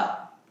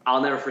 But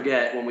I'll never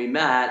forget when we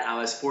met, I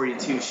was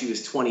 42, she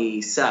was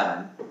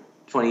 27,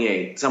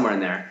 28, somewhere in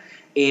there.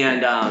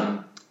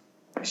 And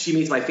she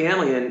meets my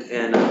family,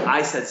 and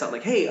I said something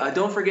like, hey,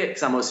 don't forget,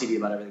 because I'm OCD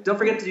about everything, don't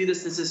forget to do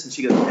this. And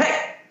she goes,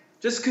 hey,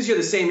 just because you're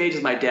the same age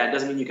as my dad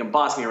doesn't mean you can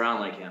boss me around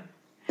like him.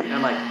 And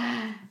I'm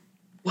like,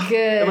 what?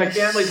 Good. And my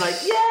family's like,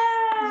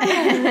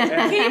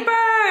 yeah. Keep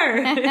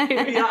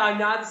her. Yeah, I'm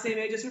not the same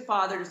age as her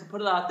father, just to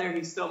put it out there.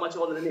 He's so much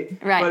older than me.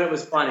 Right. But it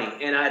was funny.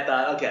 And I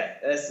thought, okay,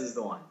 this is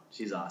the one.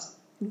 She's awesome.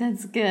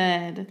 That's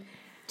good.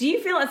 Do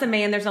you feel as a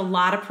man there's a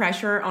lot of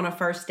pressure on a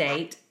first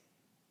date?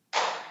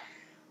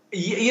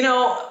 You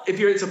know, if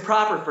it's a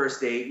proper first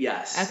date,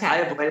 yes. Okay. I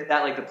avoided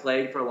that like the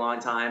plague for a long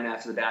time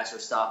after the Bachelor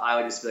stuff. I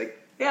would just be like,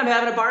 hey, I'm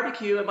having a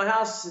barbecue at my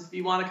house. If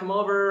you want to come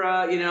over,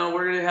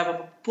 we're going to have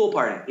a pool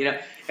party,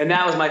 And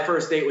that was my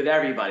first date with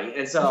everybody.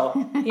 And so,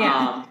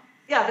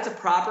 if it's a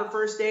proper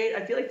first date,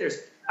 I feel like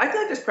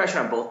there's pressure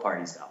on both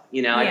parties, though.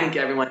 I think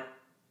everyone,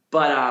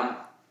 but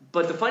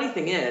the funny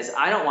thing is,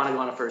 I don't want to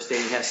go on a first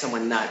date and have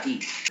someone not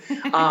eat.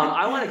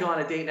 I want to go on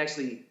a date and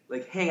actually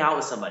like hang out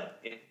with somebody.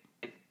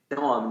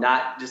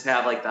 Not just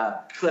have like the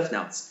Cliff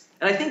Notes.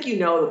 And I think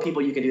the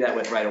people you can do that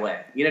with right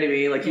away. You know what I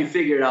mean? Like you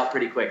figure it out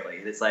pretty quickly.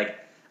 And it's like,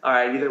 all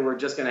right, either we're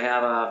just going to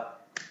have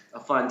a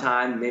fun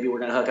time, maybe we're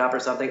going to hook up or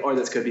something, or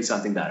this could be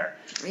something better.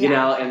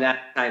 And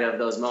that kind of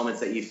those moments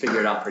that you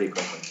figure it out pretty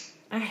quickly.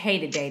 I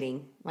hated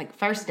dating. Like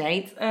first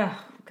dates. Oh,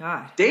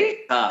 God.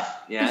 Dating?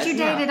 Tough. Yeah. But you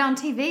dated on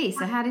TV,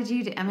 so how did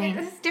you do? I mean,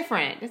 it's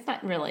different. It's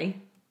not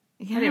really.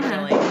 Yeah. I didn't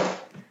really.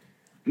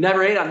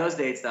 Never ate on those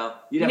dates, though.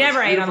 You'd have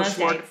Never ate on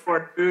beautiful those dates.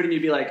 food, and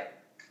you'd be like,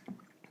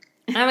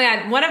 Oh my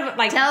God! One of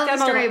tell the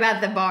story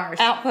about the bars.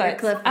 Output.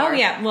 Cliff Oh bars.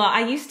 yeah. Well,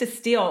 I used to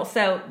steal.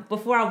 So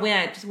before I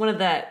went, just one of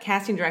the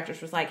casting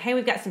directors was like, "Hey,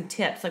 we've got some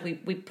tips. Like we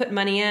put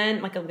money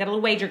in. Like we got a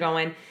little wager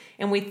going,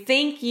 and we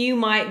think you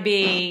might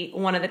be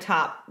one of the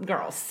top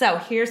girls. So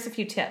here's a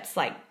few tips.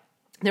 Like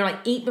they're like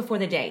eat before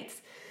the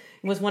dates."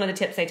 Was one of the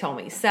tips they told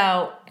me.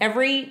 So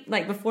every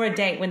before a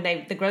date, when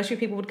the grocery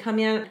people would come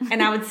in,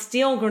 and I would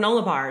steal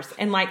granola bars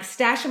and like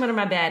stash them under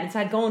my bed. And so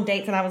I'd go on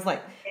dates, and I was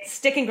like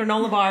sticking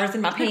granola bars in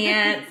my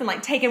pants and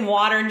like taking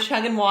water and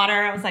chugging water.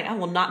 I was like, I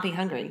will not be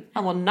hungry. I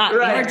will not be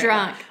hungry.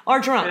 Or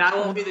drunk. And I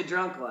won't be the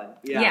drunk one.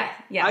 Yeah.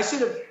 I should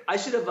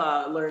have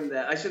learned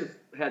that. I should have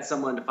had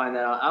someone to find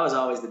that out. I was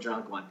always the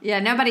drunk one.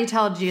 Yeah, nobody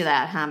told you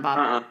that, huh,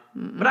 Bob?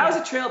 But I was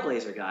a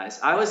trailblazer, guys.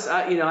 I was,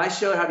 I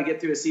showed how to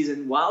get through a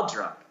season while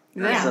drunk.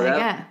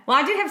 Yeah, Well,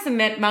 I did have some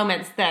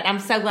moments that I'm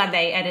so glad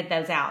they edited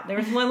those out. There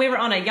was one, we were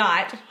on a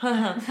yacht,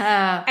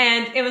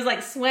 and it was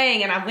like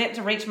swaying, and I went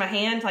to reach my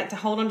hand to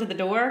hold onto the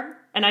door,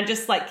 and I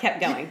just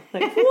kept going.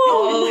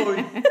 Whoa!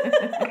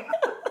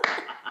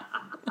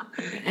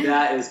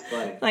 That is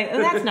funny.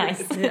 That's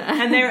nice.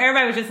 And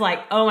everybody was just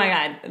like, "Oh my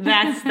God,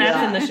 that's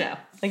in the show."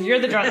 Like you're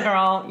the drunk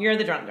girl. You're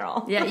the drunk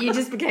girl. Yeah, you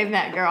just became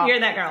that girl. You're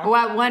that girl.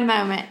 What one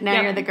moment?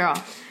 Now you're the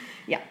girl.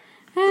 Yeah.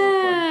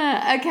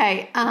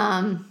 Okay.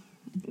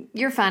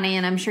 You're funny,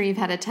 and I'm sure you've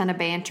had a ton of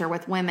banter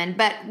with women,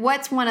 but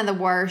what's one of the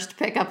worst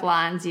pickup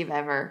lines you've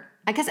ever...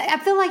 Because I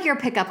feel like you're a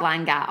pickup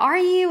line guy. Are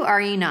you or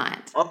are you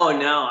not? Oh,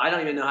 no. I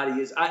don't even know how to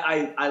use...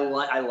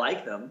 I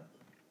like them.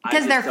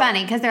 Because they're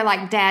funny. Because they're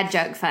like dad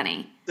joke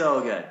funny.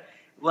 So good.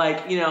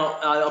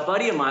 A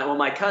buddy of mine... Well,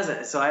 my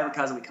cousin... So I have a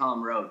cousin, we call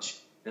him Roach.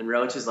 And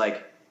Roach is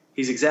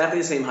he's exactly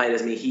the same height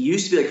as me. He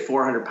used to be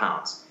 400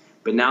 pounds,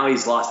 but now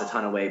he's lost a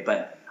ton of weight.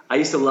 But I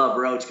used to love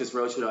Roach because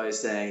Roach would always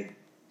say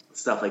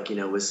stuff like,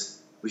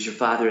 was your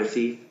father a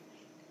thief?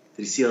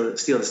 Did he steal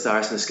the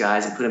stars from the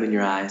skies and put them in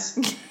your eyes?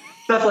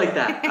 Stuff like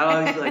that. I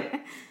always be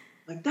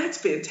like, that's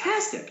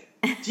fantastic.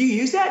 Do you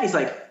use that? And he's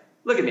like,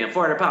 look at me, I'm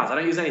 400 pounds. I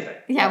don't use anything.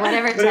 Yeah,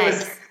 whatever it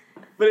takes.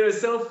 But it was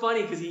so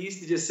funny because he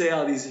used to just say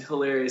all these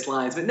hilarious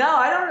lines. But no,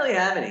 I don't really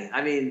have any.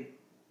 I mean,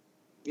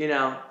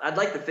 I'd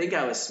like to think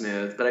I was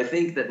smooth, but I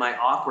think that my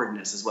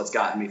awkwardness is what's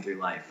gotten me through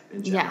life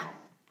in general.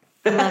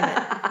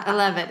 Yeah. I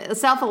love it.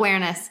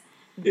 Self-awareness.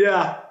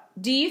 Yeah.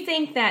 Do you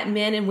think that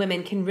men and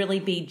women can really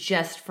be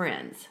just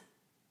friends?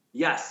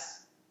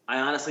 Yes,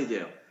 I honestly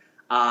do.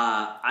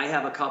 I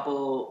have a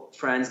couple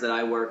friends that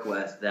I work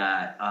with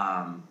that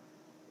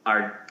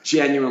are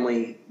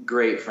genuinely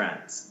great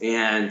friends.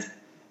 And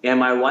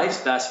my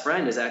wife's best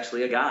friend is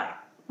actually a guy.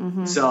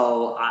 Mm-hmm.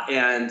 So,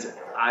 and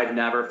I've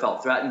never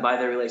felt threatened by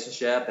their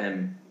relationship.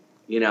 And,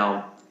 but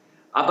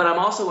I'm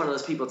also one of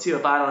those people too,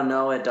 if I don't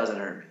know, it doesn't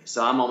hurt me.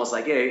 So I'm almost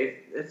like, hey,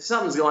 if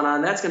something's going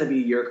on, that's going to be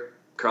your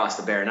cross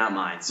to bear, not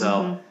mine.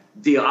 So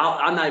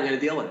I'm not even going to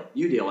deal with it.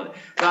 You deal with it.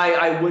 But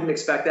I wouldn't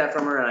expect that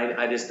from her, and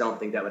I just don't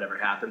think that would ever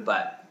happen.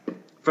 But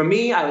for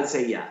me, I would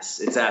say yes,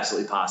 it's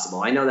absolutely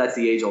possible. I know that's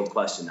the age-old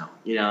question, though.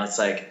 It's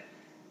like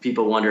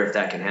people wonder if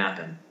that can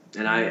happen,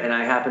 and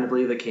I happen to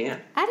believe it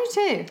can. I do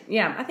too.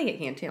 Yeah, I think it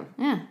can too.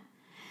 Yeah.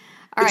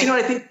 But you know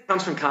what I think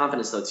comes from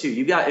confidence, though, too.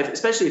 You got,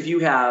 especially if you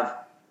have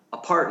a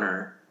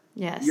partner.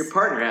 Yes. Your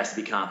partner has to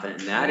be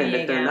confident in that, and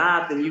if they're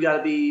not, then you got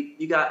to be.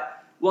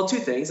 Well, two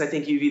things. I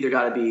think you've either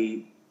got to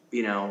be,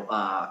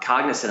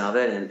 cognizant of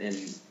it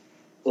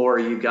or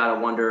you got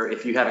to wonder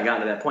if you haven't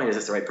gotten to that point, is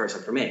this the right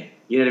person for me?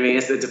 You know what I mean?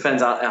 It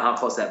depends on how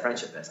close that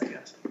friendship is, I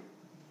guess.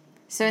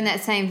 So in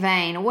that same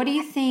vein, what do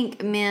you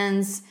think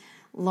men's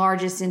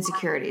largest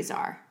insecurities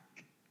are?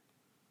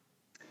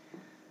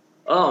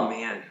 Oh,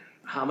 man.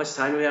 How much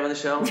time do we have on the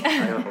show? I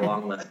have a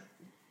long list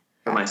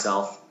for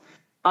myself.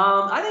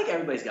 I think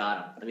everybody's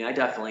got them. I mean, I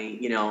definitely,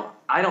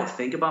 I don't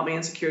think about my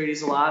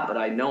insecurities a lot, but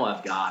I know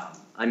I've got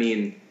them. I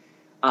mean,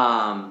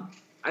 I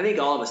think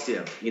all of us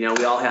do. We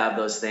all have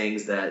those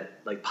things that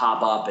like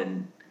pop up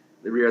and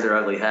rear their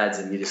ugly heads,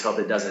 and you just hope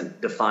it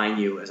doesn't define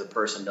you as a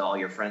person to all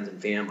your friends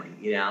and family,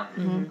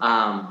 Mm-hmm.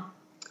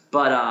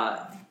 But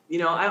I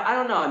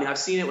don't know. I mean, I've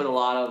seen it with a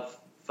lot of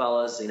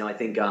fellas. I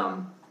think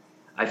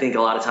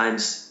a lot of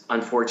times,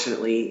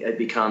 unfortunately, it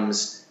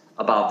becomes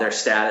about their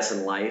status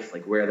in life,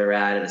 like where they're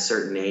at a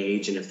certain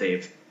age, and if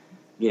they've,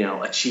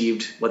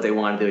 achieved what they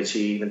wanted to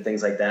achieve and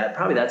things like that.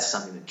 Probably that's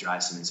something that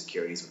drives some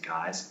insecurities with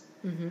guys.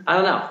 Mm-hmm. I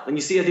don't know. When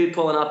you see a dude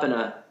pulling up in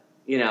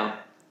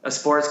a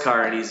sports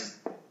car and he's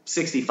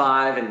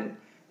 65, and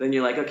then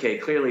you're like, okay,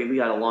 clearly we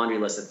got a laundry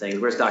list of things.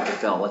 Where's Dr.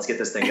 Phil? Let's get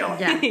this thing going.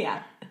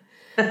 Yeah.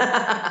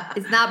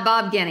 It's not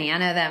Bob Guinea. I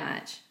know that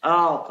much.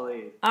 Oh,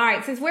 please. All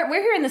right, since we're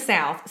here in the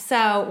South,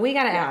 so we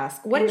got to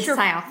ask, what is your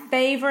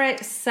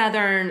favorite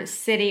Southern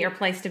city or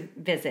place to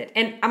visit?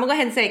 And I'm going to go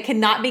ahead and say it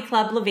cannot be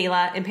Club La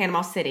Vila in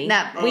Panama City.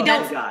 No. We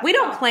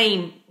don't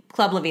claim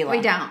Club La Vila.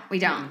 We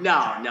don't. No,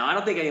 I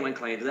don't think anyone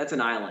claims it. That's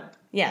an island.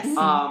 Yes.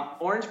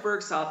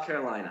 Orangeburg, South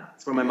Carolina.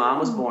 It's where my mom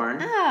was born.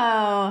 Oh.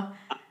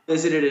 I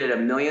visited it a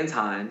million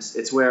times.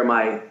 It's where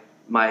my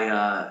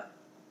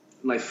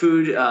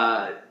food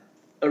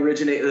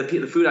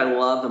the food I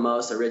love the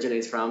most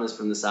originates is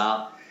from the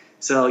South.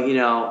 So,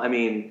 I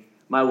mean,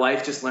 my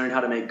wife just learned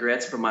how to make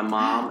grits from my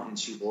mom, and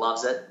she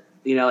loves it.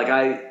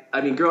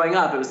 I mean, growing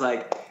up, it was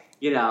like,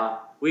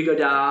 we go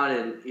down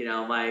and,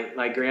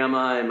 my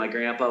grandma and my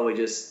grandpa would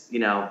just,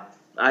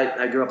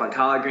 I grew up on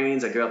collard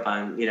greens. I grew up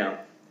on,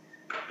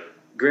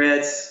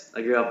 grits.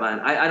 I grew up on,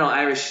 I know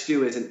Irish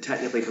stew isn't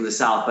technically from the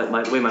South, but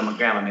the way my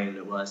grandma made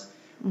it was.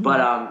 Mm-hmm. But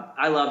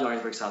I loved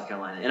Orangeburg, South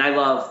Carolina. And I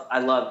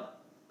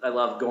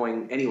love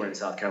going anywhere in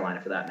South Carolina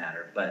for that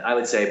matter. But I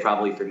would say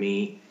probably for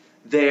me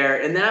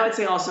there. And then I would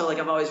say also,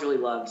 I've always really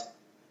loved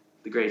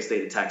the great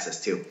state of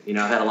Texas too. I've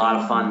had a lot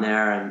of fun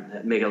there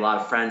and made a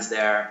lot of friends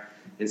there.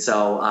 And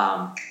so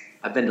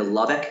I've been to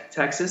Lubbock,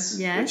 Texas,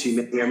 which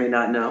you may or may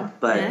not know.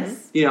 But, and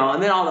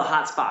then all the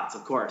hot spots,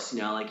 of course,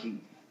 you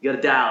go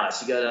to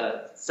Dallas, you go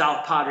to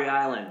South Padre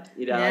Island,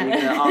 you go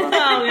to all of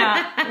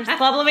there's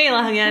Club La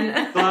Vila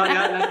again. Well,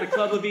 that's the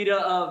Club La Vila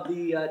of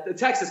the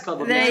Texas Club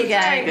La Vila. There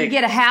you go. You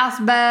get a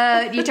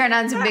houseboat, you turn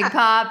on some Big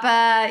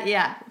Papa,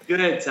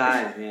 Good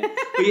times, man.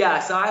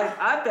 But so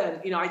I've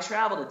been, I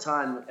traveled a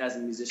ton as a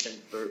musician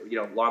for,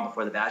 long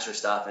before the Bachelor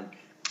stuff, and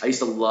I used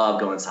to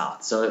love going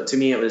south. So to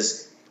me, it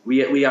was,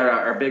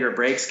 our bigger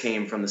breaks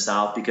came from the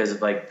South because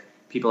of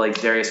people like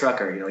Darius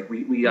Rucker.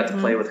 We got to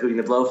play with Hootie and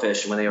the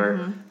Blowfish when they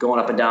were going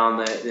up and down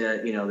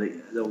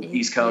the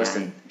East Coast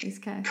and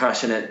East Coast.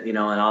 Crushing it, in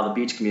all the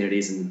beach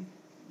communities, and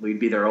we'd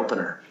be their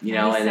opener, and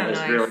it was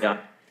really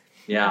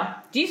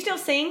Do you still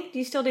sing? Do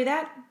you still do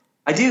that?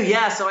 I do,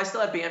 yeah. So I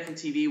still have Band from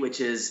TV,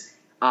 which is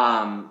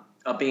a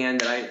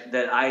band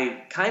that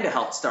I kind of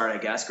helped start, I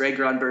guess. Greg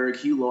Grunberg,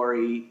 Hugh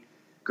Laurie.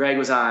 Greg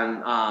was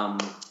on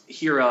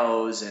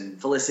Heroes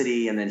and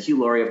Felicity, and then Hugh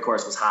Laurie, of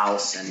course, was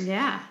House, and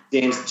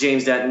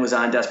James Denton was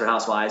on Desperate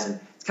Housewives, and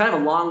it's kind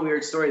of a long,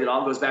 weird story that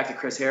all goes back to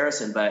Chris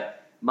Harrison.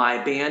 But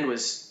my band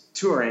was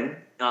touring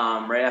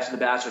right after the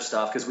Bachelor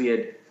stuff because we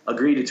had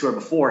agreed to tour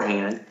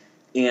beforehand,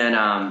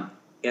 and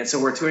so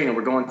we're touring and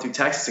we're going through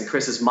Texas, and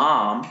Chris's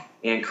mom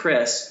and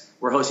Chris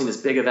were hosting this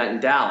big event in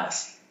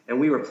Dallas, and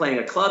we were playing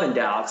a club in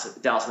Dallas,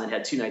 and then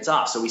had 2 nights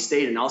off, so we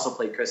stayed and also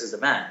played Chris's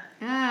event.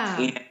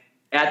 And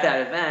at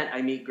that event,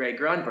 I meet Greg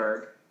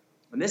Grunberg.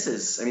 And this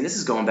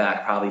is going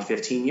back probably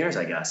 15 years,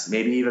 I guess,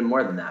 maybe even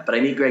more than that. But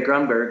I meet Greg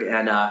Grunberg,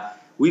 and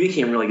we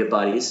became really good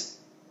buddies.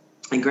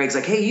 And Greg's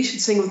like, "Hey, you should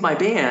sing with my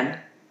band."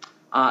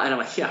 And I'm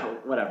like, "Yeah,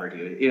 whatever,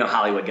 dude.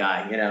 Hollywood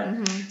guy,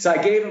 Mm-hmm. So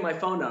I gave him my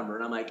phone number,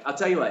 and I'm like, "I'll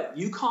tell you what,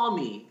 you call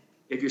me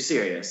if you're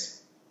serious,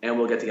 and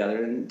we'll get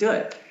together and do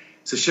it."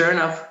 So sure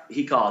enough,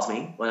 he calls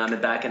me when I'm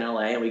back in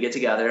LA, and we get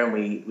together, and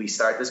we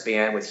start this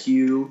band with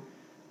Hugh,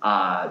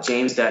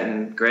 James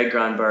Denton, Greg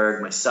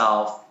Grunberg,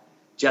 myself,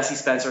 Jesse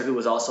Spencer, who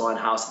was also on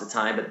House at the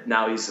time, but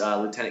now he's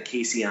Lieutenant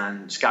Casey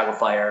on Chicago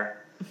Fire.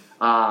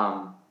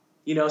 So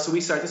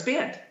we start this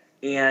band.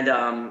 And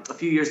a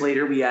few years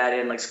later, we add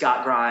in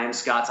Scott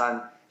Grimes.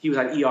 He was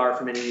on ER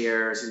for many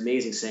years. He's an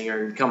amazing singer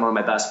and become one of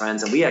my best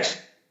friends. And we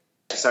actually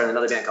started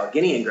another band called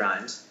Guinea and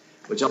Grimes,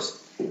 which I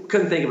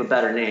couldn't think of a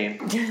better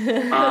name.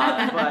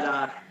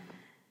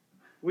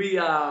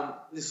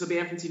 So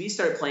Band from TV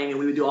started playing, and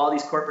we would do all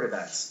these corporate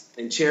events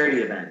and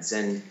charity events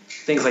and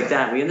things like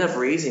that. We ended up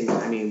raising,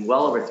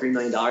 well over $3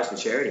 million for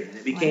charity, and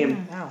it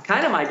became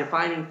kind of my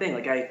defining thing.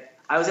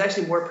 I was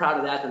actually more proud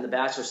of that than the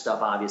Bachelor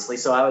stuff, obviously.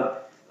 So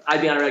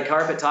I'd be on a red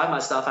carpet talking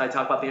about stuff, and I'd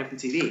talk about Band from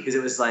TV because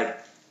it was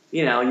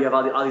you have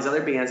all these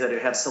other bands that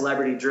have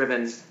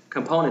celebrity-driven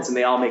components, and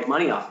they all make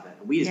money off of it.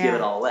 And we just give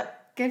it all away.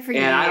 Good for you.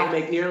 And I don't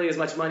make nearly as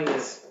much money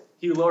as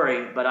Hugh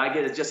Laurie, but I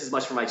get just as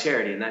much for my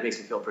charity, and that makes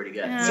me feel pretty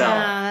good. So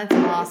that's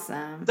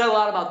awesome. It's a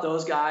lot about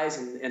those guys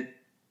and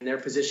their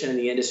position in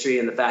the industry,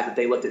 and the fact that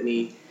they looked at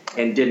me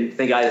and didn't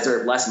think I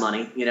deserved less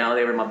money. They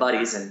were my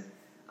buddies, and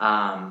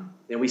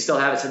we still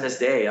have it to this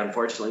day.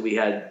 Unfortunately, we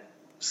had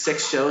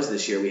 6 shows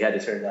this year we had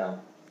to turn down.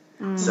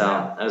 So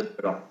that was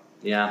brutal.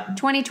 Yeah.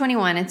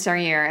 2021, it's our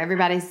year.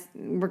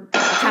 We're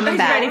coming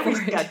back.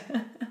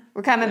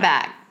 We're coming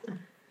back.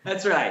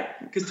 That's right.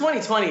 Because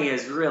 2020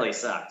 has really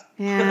sucked.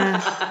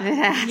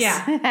 Yeah.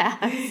 Yeah.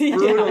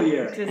 Brutal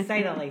year. To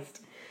say the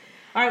least.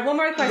 All right, one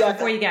more question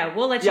before you go.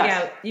 We'll let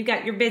you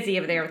go. You're busy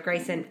over there with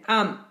Grayson.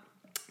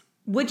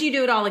 Would you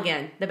do it all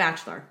again, The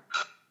Bachelor?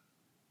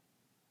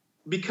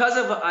 Because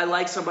I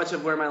like so much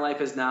of where my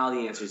life is now,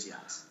 the answer is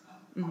yes.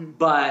 Mm-hmm.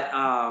 But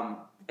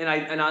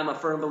and I'm a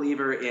firm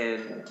believer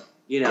in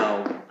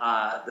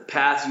the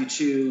paths you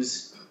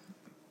choose,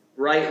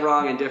 right,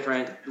 wrong, and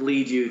different,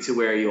 lead you to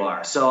where you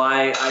are. So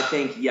I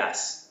think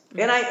yes,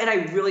 and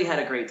I really had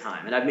a great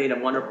time, and I've made a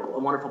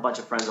wonderful bunch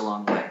of friends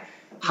along the way.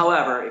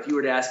 However, if you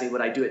were to ask me would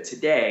I do it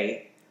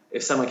today,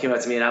 if someone came up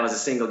to me and I was a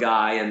single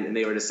guy and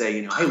they were to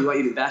say, hey, we want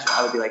you to do The Bachelor,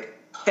 I would be like,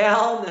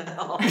 hell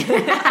no.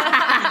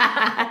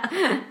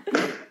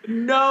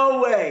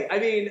 No way. I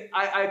mean,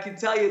 I can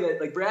tell you that,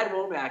 like, Brad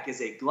Womack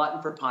is a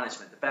glutton for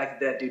punishment. The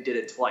fact that dude did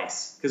it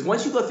twice. Because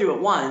once you go through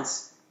it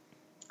once,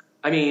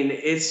 I mean,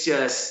 it's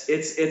just,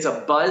 it's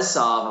a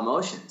buzzsaw of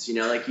emotions.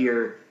 Like,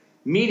 you're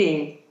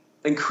meeting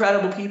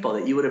incredible people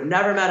that you would have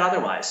never met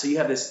otherwise. So you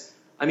have this,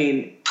 I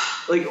mean,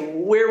 like,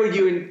 where would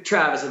you and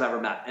Travis have ever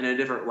met in a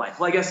different life?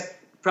 Well, I guess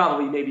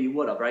probably maybe you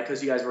would have, right?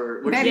 Because you guys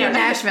were maybe in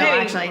Nashville,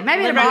 actually.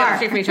 Maybe in a bar.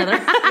 From each other.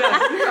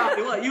 Yeah, you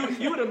probably would.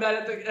 You would have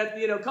met at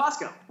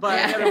Costco. But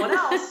everyone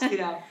else,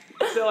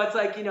 So it's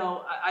like,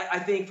 I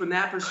think from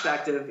that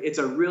perspective, it's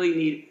a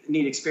really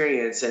neat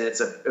experience, and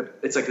it's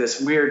like this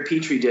weird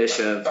petri dish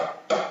of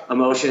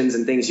emotions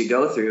and things you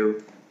go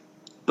through.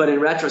 But in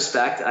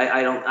retrospect,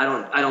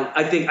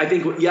 I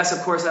think yes, of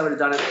course I would have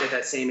done it at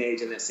that same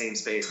age in that same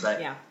space.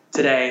 But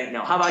today,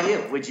 no. How about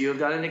you? Would you have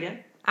done it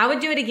again? I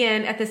would do it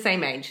again at the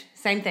same age.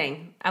 Same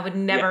thing. I would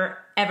never,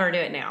 ever do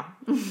it now.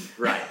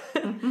 Right.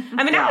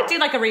 I mean, I would do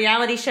like a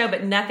reality show,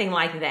 but nothing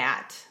like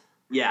that.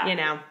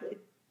 Yeah.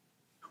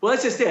 Well,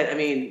 that's just it. I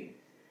mean,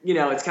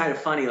 it's kind of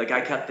funny. Like, I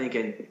kept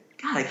thinking,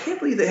 God, I can't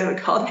believe they haven't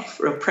called me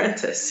for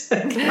Apprentice.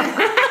 Yeah.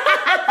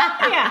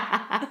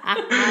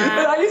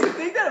 And I used to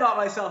think that about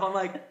myself. I'm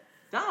like,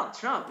 Donald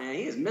Trump, man,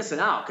 he is missing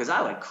out, because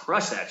I would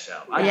crush that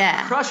show.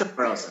 I'd crush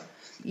Omarosa.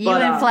 You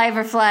and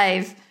Flavor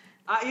Flav.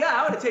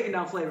 I would have taken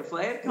down Flavor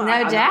Flav.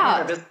 No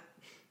doubt.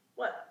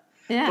 What?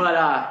 Yeah.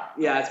 But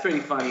it's pretty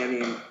funny. I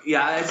mean,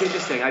 it's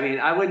interesting. I mean,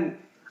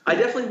 I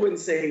definitely wouldn't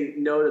say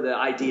no to the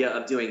idea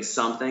of doing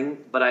something.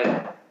 But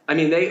I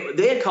mean,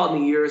 they had called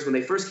me years when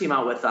they first came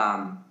out with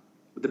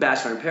The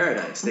Bachelor in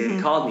Paradise. They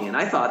had called me, and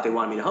I thought they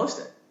wanted me to host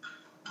it.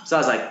 So I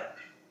was like,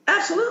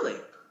 absolutely.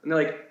 And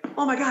they're like,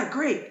 oh my God,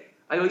 great.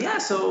 I go, yeah.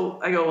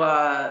 So I go,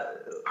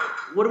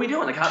 what are we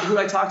doing? Like, who do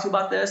I talk to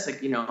about this?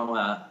 Like, when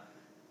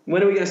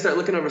are we going to start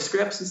looking over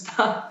scripts and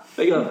stuff?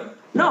 They go,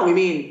 no, we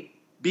mean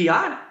be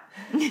on it.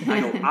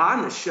 I go,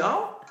 on the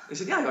show? They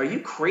said, yeah. Are you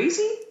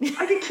crazy?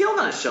 I get killed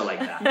on a show like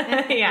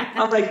that. Yeah.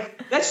 I'm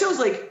like, that show's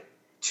like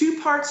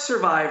 2 parts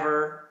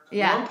Survivor,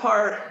 1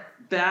 part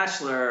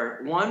Bachelor,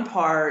 1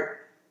 part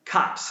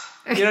Cops.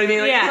 You know what I mean?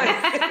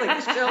 Like,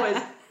 this show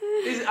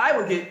is, I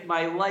would get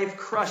my life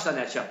crushed on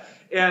that show.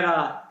 And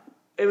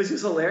it was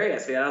just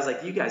hilarious, man. I was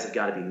like, you guys have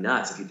got to be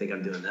nuts if you think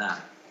I'm doing that.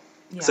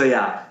 Yeah.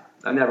 So,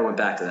 I never went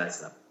back to that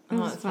stuff.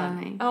 Oh, that's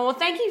funny. Oh, well,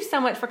 thank you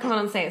so much for coming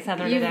on Say It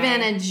Southern You've today.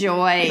 been a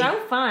joy. So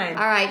fun.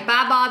 All right.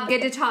 Bye, Bob.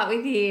 Good to talk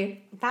with you.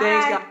 Bye.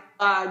 Thanks, guys.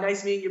 Bye.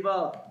 Nice meeting you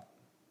both.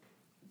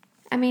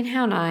 I mean,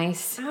 how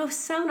nice. Oh,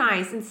 so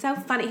nice and so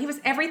funny. He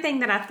was everything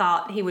that I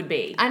thought he would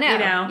be. I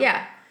know.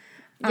 Yeah.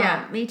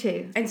 Yeah, me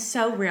too. And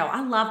so real.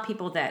 I love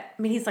people that,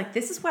 I mean, he's like,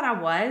 this is what I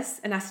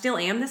was, and I still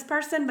am this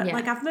person, but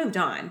like, I've moved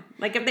on.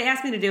 Like, if they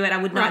asked me to do it, I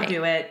would not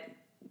do it.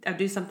 I'd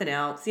do something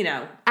else,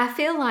 I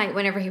feel like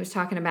whenever he was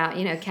talking about,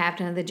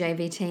 captain of the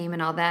JV team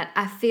and all that,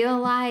 I feel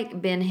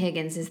like Ben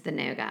Higgins is the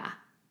new guy.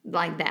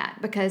 Like that,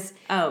 because...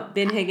 Oh,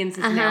 Ben Higgins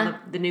is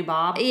now the new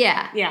Bob?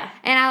 Yeah. Yeah.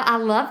 And I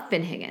love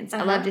Ben Higgins.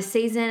 I loved his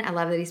season. I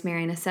love that he's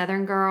marrying a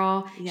Southern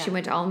girl. Yeah. She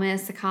went to Ole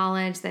Miss to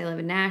college. They live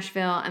in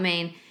Nashville. I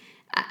mean...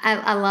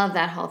 I love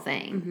that whole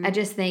thing. Mm-hmm. I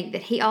just think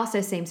that he also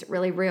seems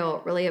really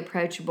real, really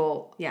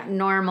approachable,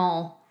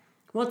 normal.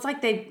 Well, it's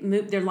like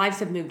their lives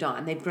have moved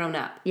on. They've grown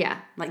up. Yeah.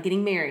 Like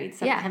getting married,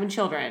 having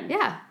children.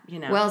 Yeah.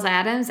 Wells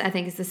Adams, I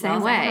think, is the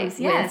same way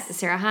with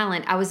Sarah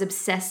Hyland. I was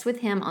obsessed with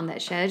him on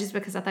that show just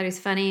because I thought he was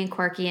funny and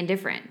quirky and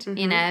different,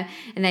 and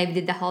they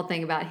did the whole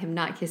thing about him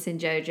not kissing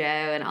JoJo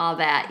and all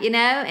that,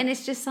 and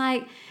it's just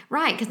like,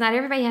 right, because not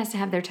everybody has to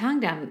have their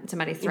tongue down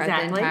somebody's throat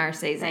the entire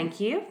season.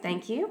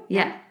 Thank you.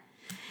 Yeah.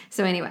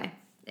 So anyway,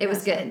 It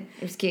was good.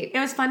 It was cute. It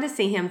was fun to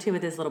see him, too,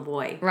 with his little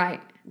boy.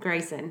 Right.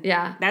 Grayson.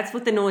 Yeah. That's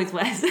what the noise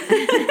was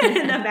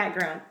in the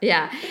background.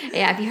 Yeah.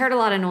 If you heard a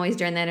lot of noise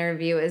during that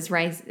interview, it's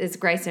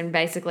Grayson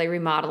basically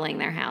remodeling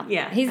their house.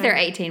 Yeah. He's their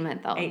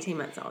 18-month-old. 18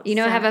 months old. You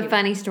know, I have a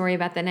funny story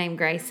about the name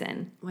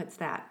Grayson. What's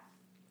that?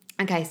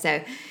 Okay,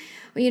 so,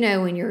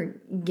 when you're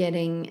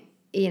getting,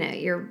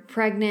 you're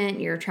pregnant,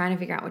 you're trying to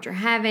figure out what you're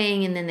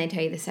having, and then they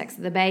tell you the sex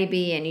of the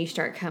baby, and you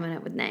start coming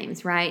up with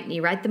names, right? And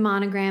you write the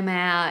monogram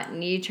out,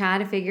 and you try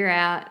to figure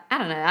out, I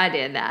don't know, I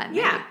did that.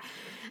 Yeah.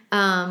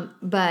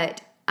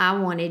 But I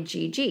wanted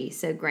GG,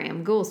 so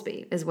Graham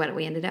Goolsby is what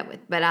we ended up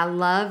with. But I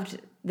loved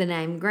the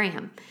name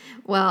Graham.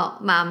 Well,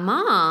 my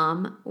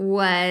mom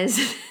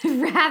was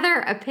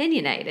rather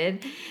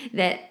opinionated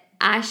that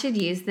I should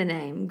use the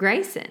name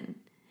Grayson.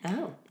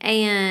 Oh.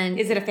 And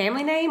is it a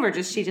family name or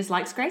she just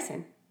likes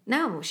Grayson?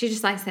 No, she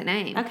just likes that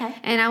name. Okay.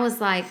 And I was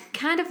like,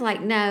 kind of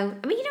like, no.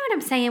 I mean, you know what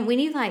I'm saying? When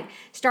you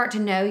start to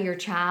know your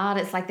child,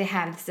 it's like they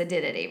have this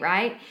identity,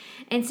 right?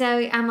 And so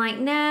I'm like,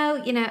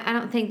 no, I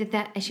don't think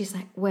that. And she's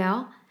like,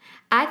 well,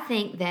 I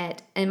think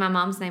that, and my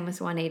mom's name was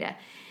Juanita.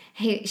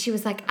 She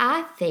was like,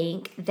 I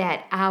think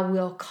that I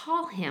will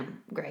call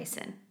him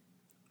Grayson.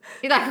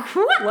 You're like,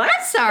 what?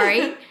 I'm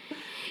sorry.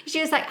 She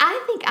was like,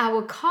 I think I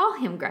will call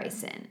him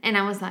Grayson. And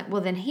I was like,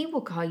 well, then he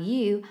will call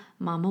you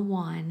Mama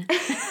Juan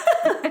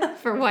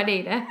for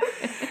Juanita.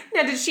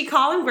 Now, did she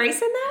call him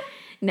Grayson, though?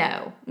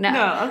 No.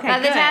 Okay, By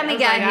the time he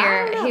got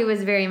here, he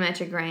was very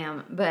much a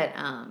Graham. But,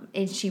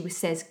 and she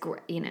says,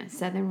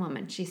 Southern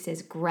woman, she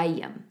says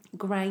Graham.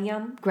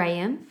 Graham.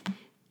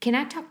 Can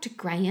I talk to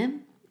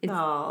Graham?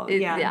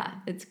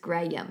 It's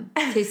Graham.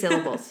 2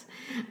 syllables.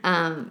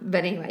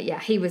 But anyway,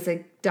 he was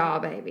a doll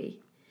baby.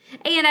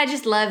 And I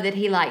just love that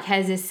he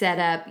has this set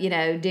up,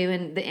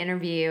 doing the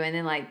interview, and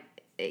then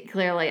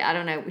clearly, I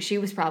don't know, she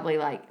was probably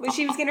when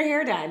she was getting her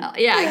hair done. Gone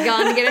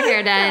to get her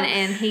hair done,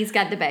 and he's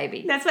got the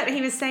baby. That's what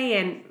he was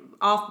saying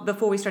off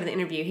before we started the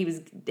interview.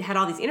 He had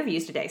all these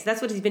interviews today, so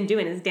that's what he's been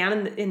doing. Is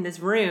down in this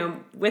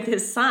room with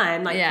his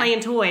son,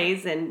 playing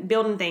toys and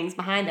building things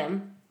behind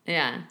him.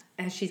 Yeah,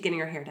 as she's getting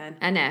her hair done.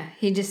 I know,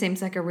 he just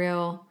seems like a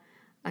real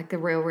guy.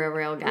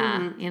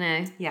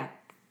 Mm-hmm. Yeah.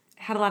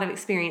 Had a lot of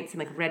experience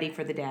and ready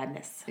for the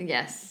dadness.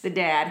 Yes. The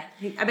dad.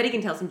 I bet he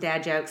can tell some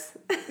dad jokes.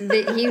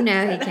 He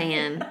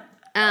can.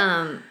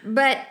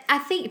 But I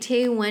think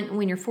too,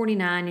 when you're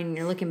 49 and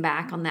you're looking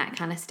back on that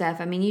kind of stuff,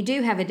 I mean, you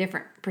do have a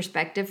different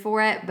perspective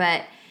for it,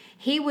 but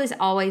he was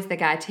always the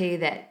guy too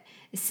that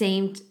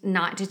seemed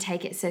not to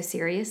take it so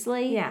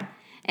seriously. Yeah.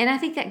 And I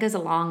think that goes a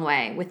long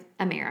way with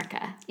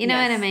America. You know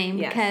what I mean?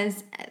 Yes.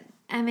 Because,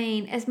 I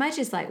mean, as much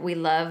as we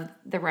love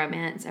the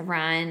romance of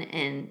Ryan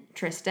and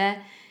Trista,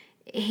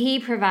 he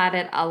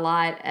provided a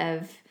lot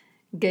of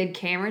good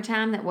camera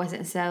time that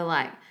wasn't so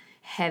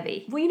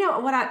heavy.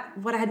 Well,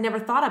 what I had never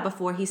thought of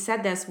before he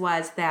said this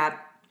was that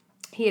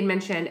he had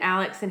mentioned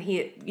Alex, and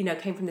he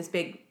came from this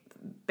big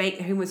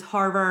who was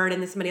Harvard,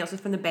 and then somebody else was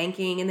from the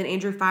banking, and then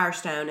Andrew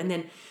Firestone, and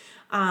then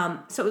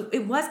so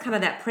it was kind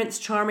of that Prince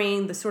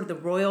Charming, the sort of the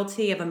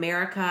royalty of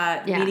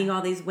America, meeting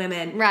all these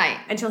women,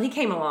 right? Until he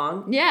came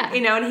along,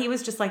 and he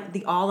was just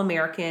the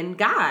all-American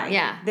guy,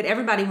 that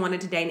everybody wanted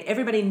to date, and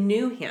everybody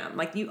knew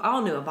him. You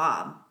all knew of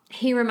Bob.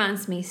 He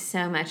reminds me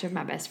so much of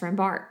my best friend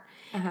Bart.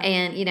 Uh-huh.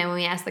 And when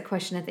we asked the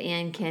question at the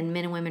end, can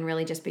men and women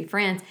really just be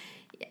friends?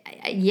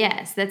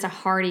 Yes, that's a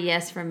hearty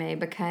yes for me,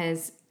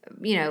 because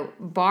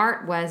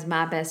Bart was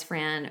my best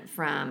friend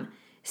from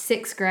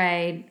 6th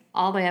grade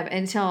all the way up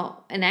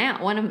until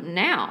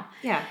now.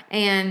 Yeah.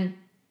 And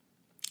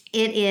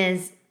he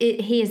is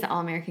the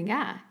all-American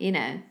guy,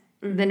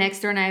 Mm-hmm. The next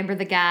door neighbor,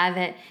 the guy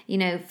that,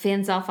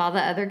 fends off all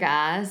the other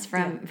guys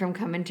from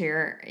coming to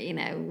your,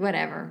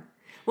 whatever.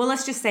 Well,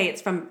 let's just say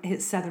it's from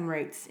his Southern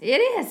roots. It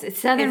is. It's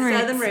Southern roots.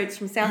 Southern roots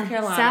from South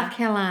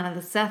Carolina.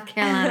 The South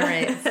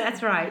Carolina roots.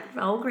 That's right.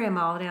 Old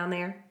grandma down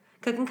there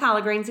cooking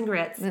collard greens and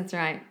grits. That's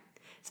right.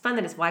 It's fun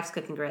that his wife's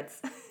cooking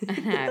grits. I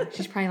know.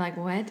 She's probably like,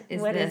 what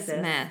is this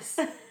mess?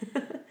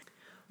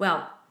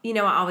 Well, I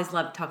always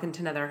love talking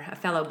to a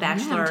fellow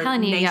Bachelor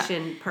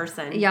Nation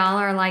person. Y'all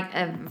are like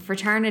a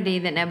fraternity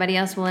that nobody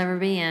else will ever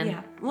be in.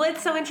 Yeah. Well,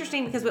 it's so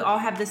interesting because we all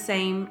have the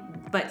same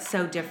but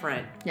so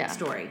different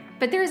story.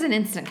 But there's an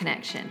instant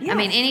connection. Yes, I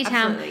mean,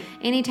 absolutely.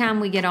 anytime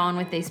we get on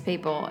with these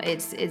people,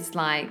 it's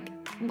like,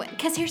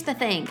 because here's the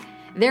thing,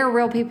 they're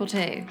real people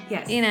too.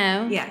 Yes.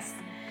 Yes.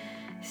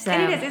 So.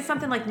 And it is. It's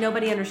something unless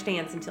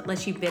understands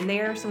unless you've been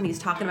there. So when he's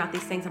talking about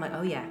these things, I'm like,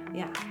 oh yeah,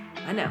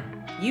 I know.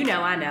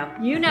 I know.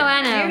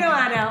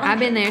 I know. I've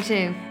been there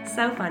too.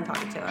 So fun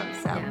talking to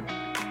him. So.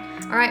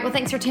 Yeah. All right. Well,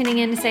 thanks for tuning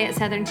in to Say It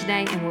Southern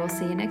today, and we'll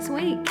see you next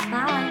week.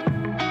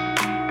 Bye.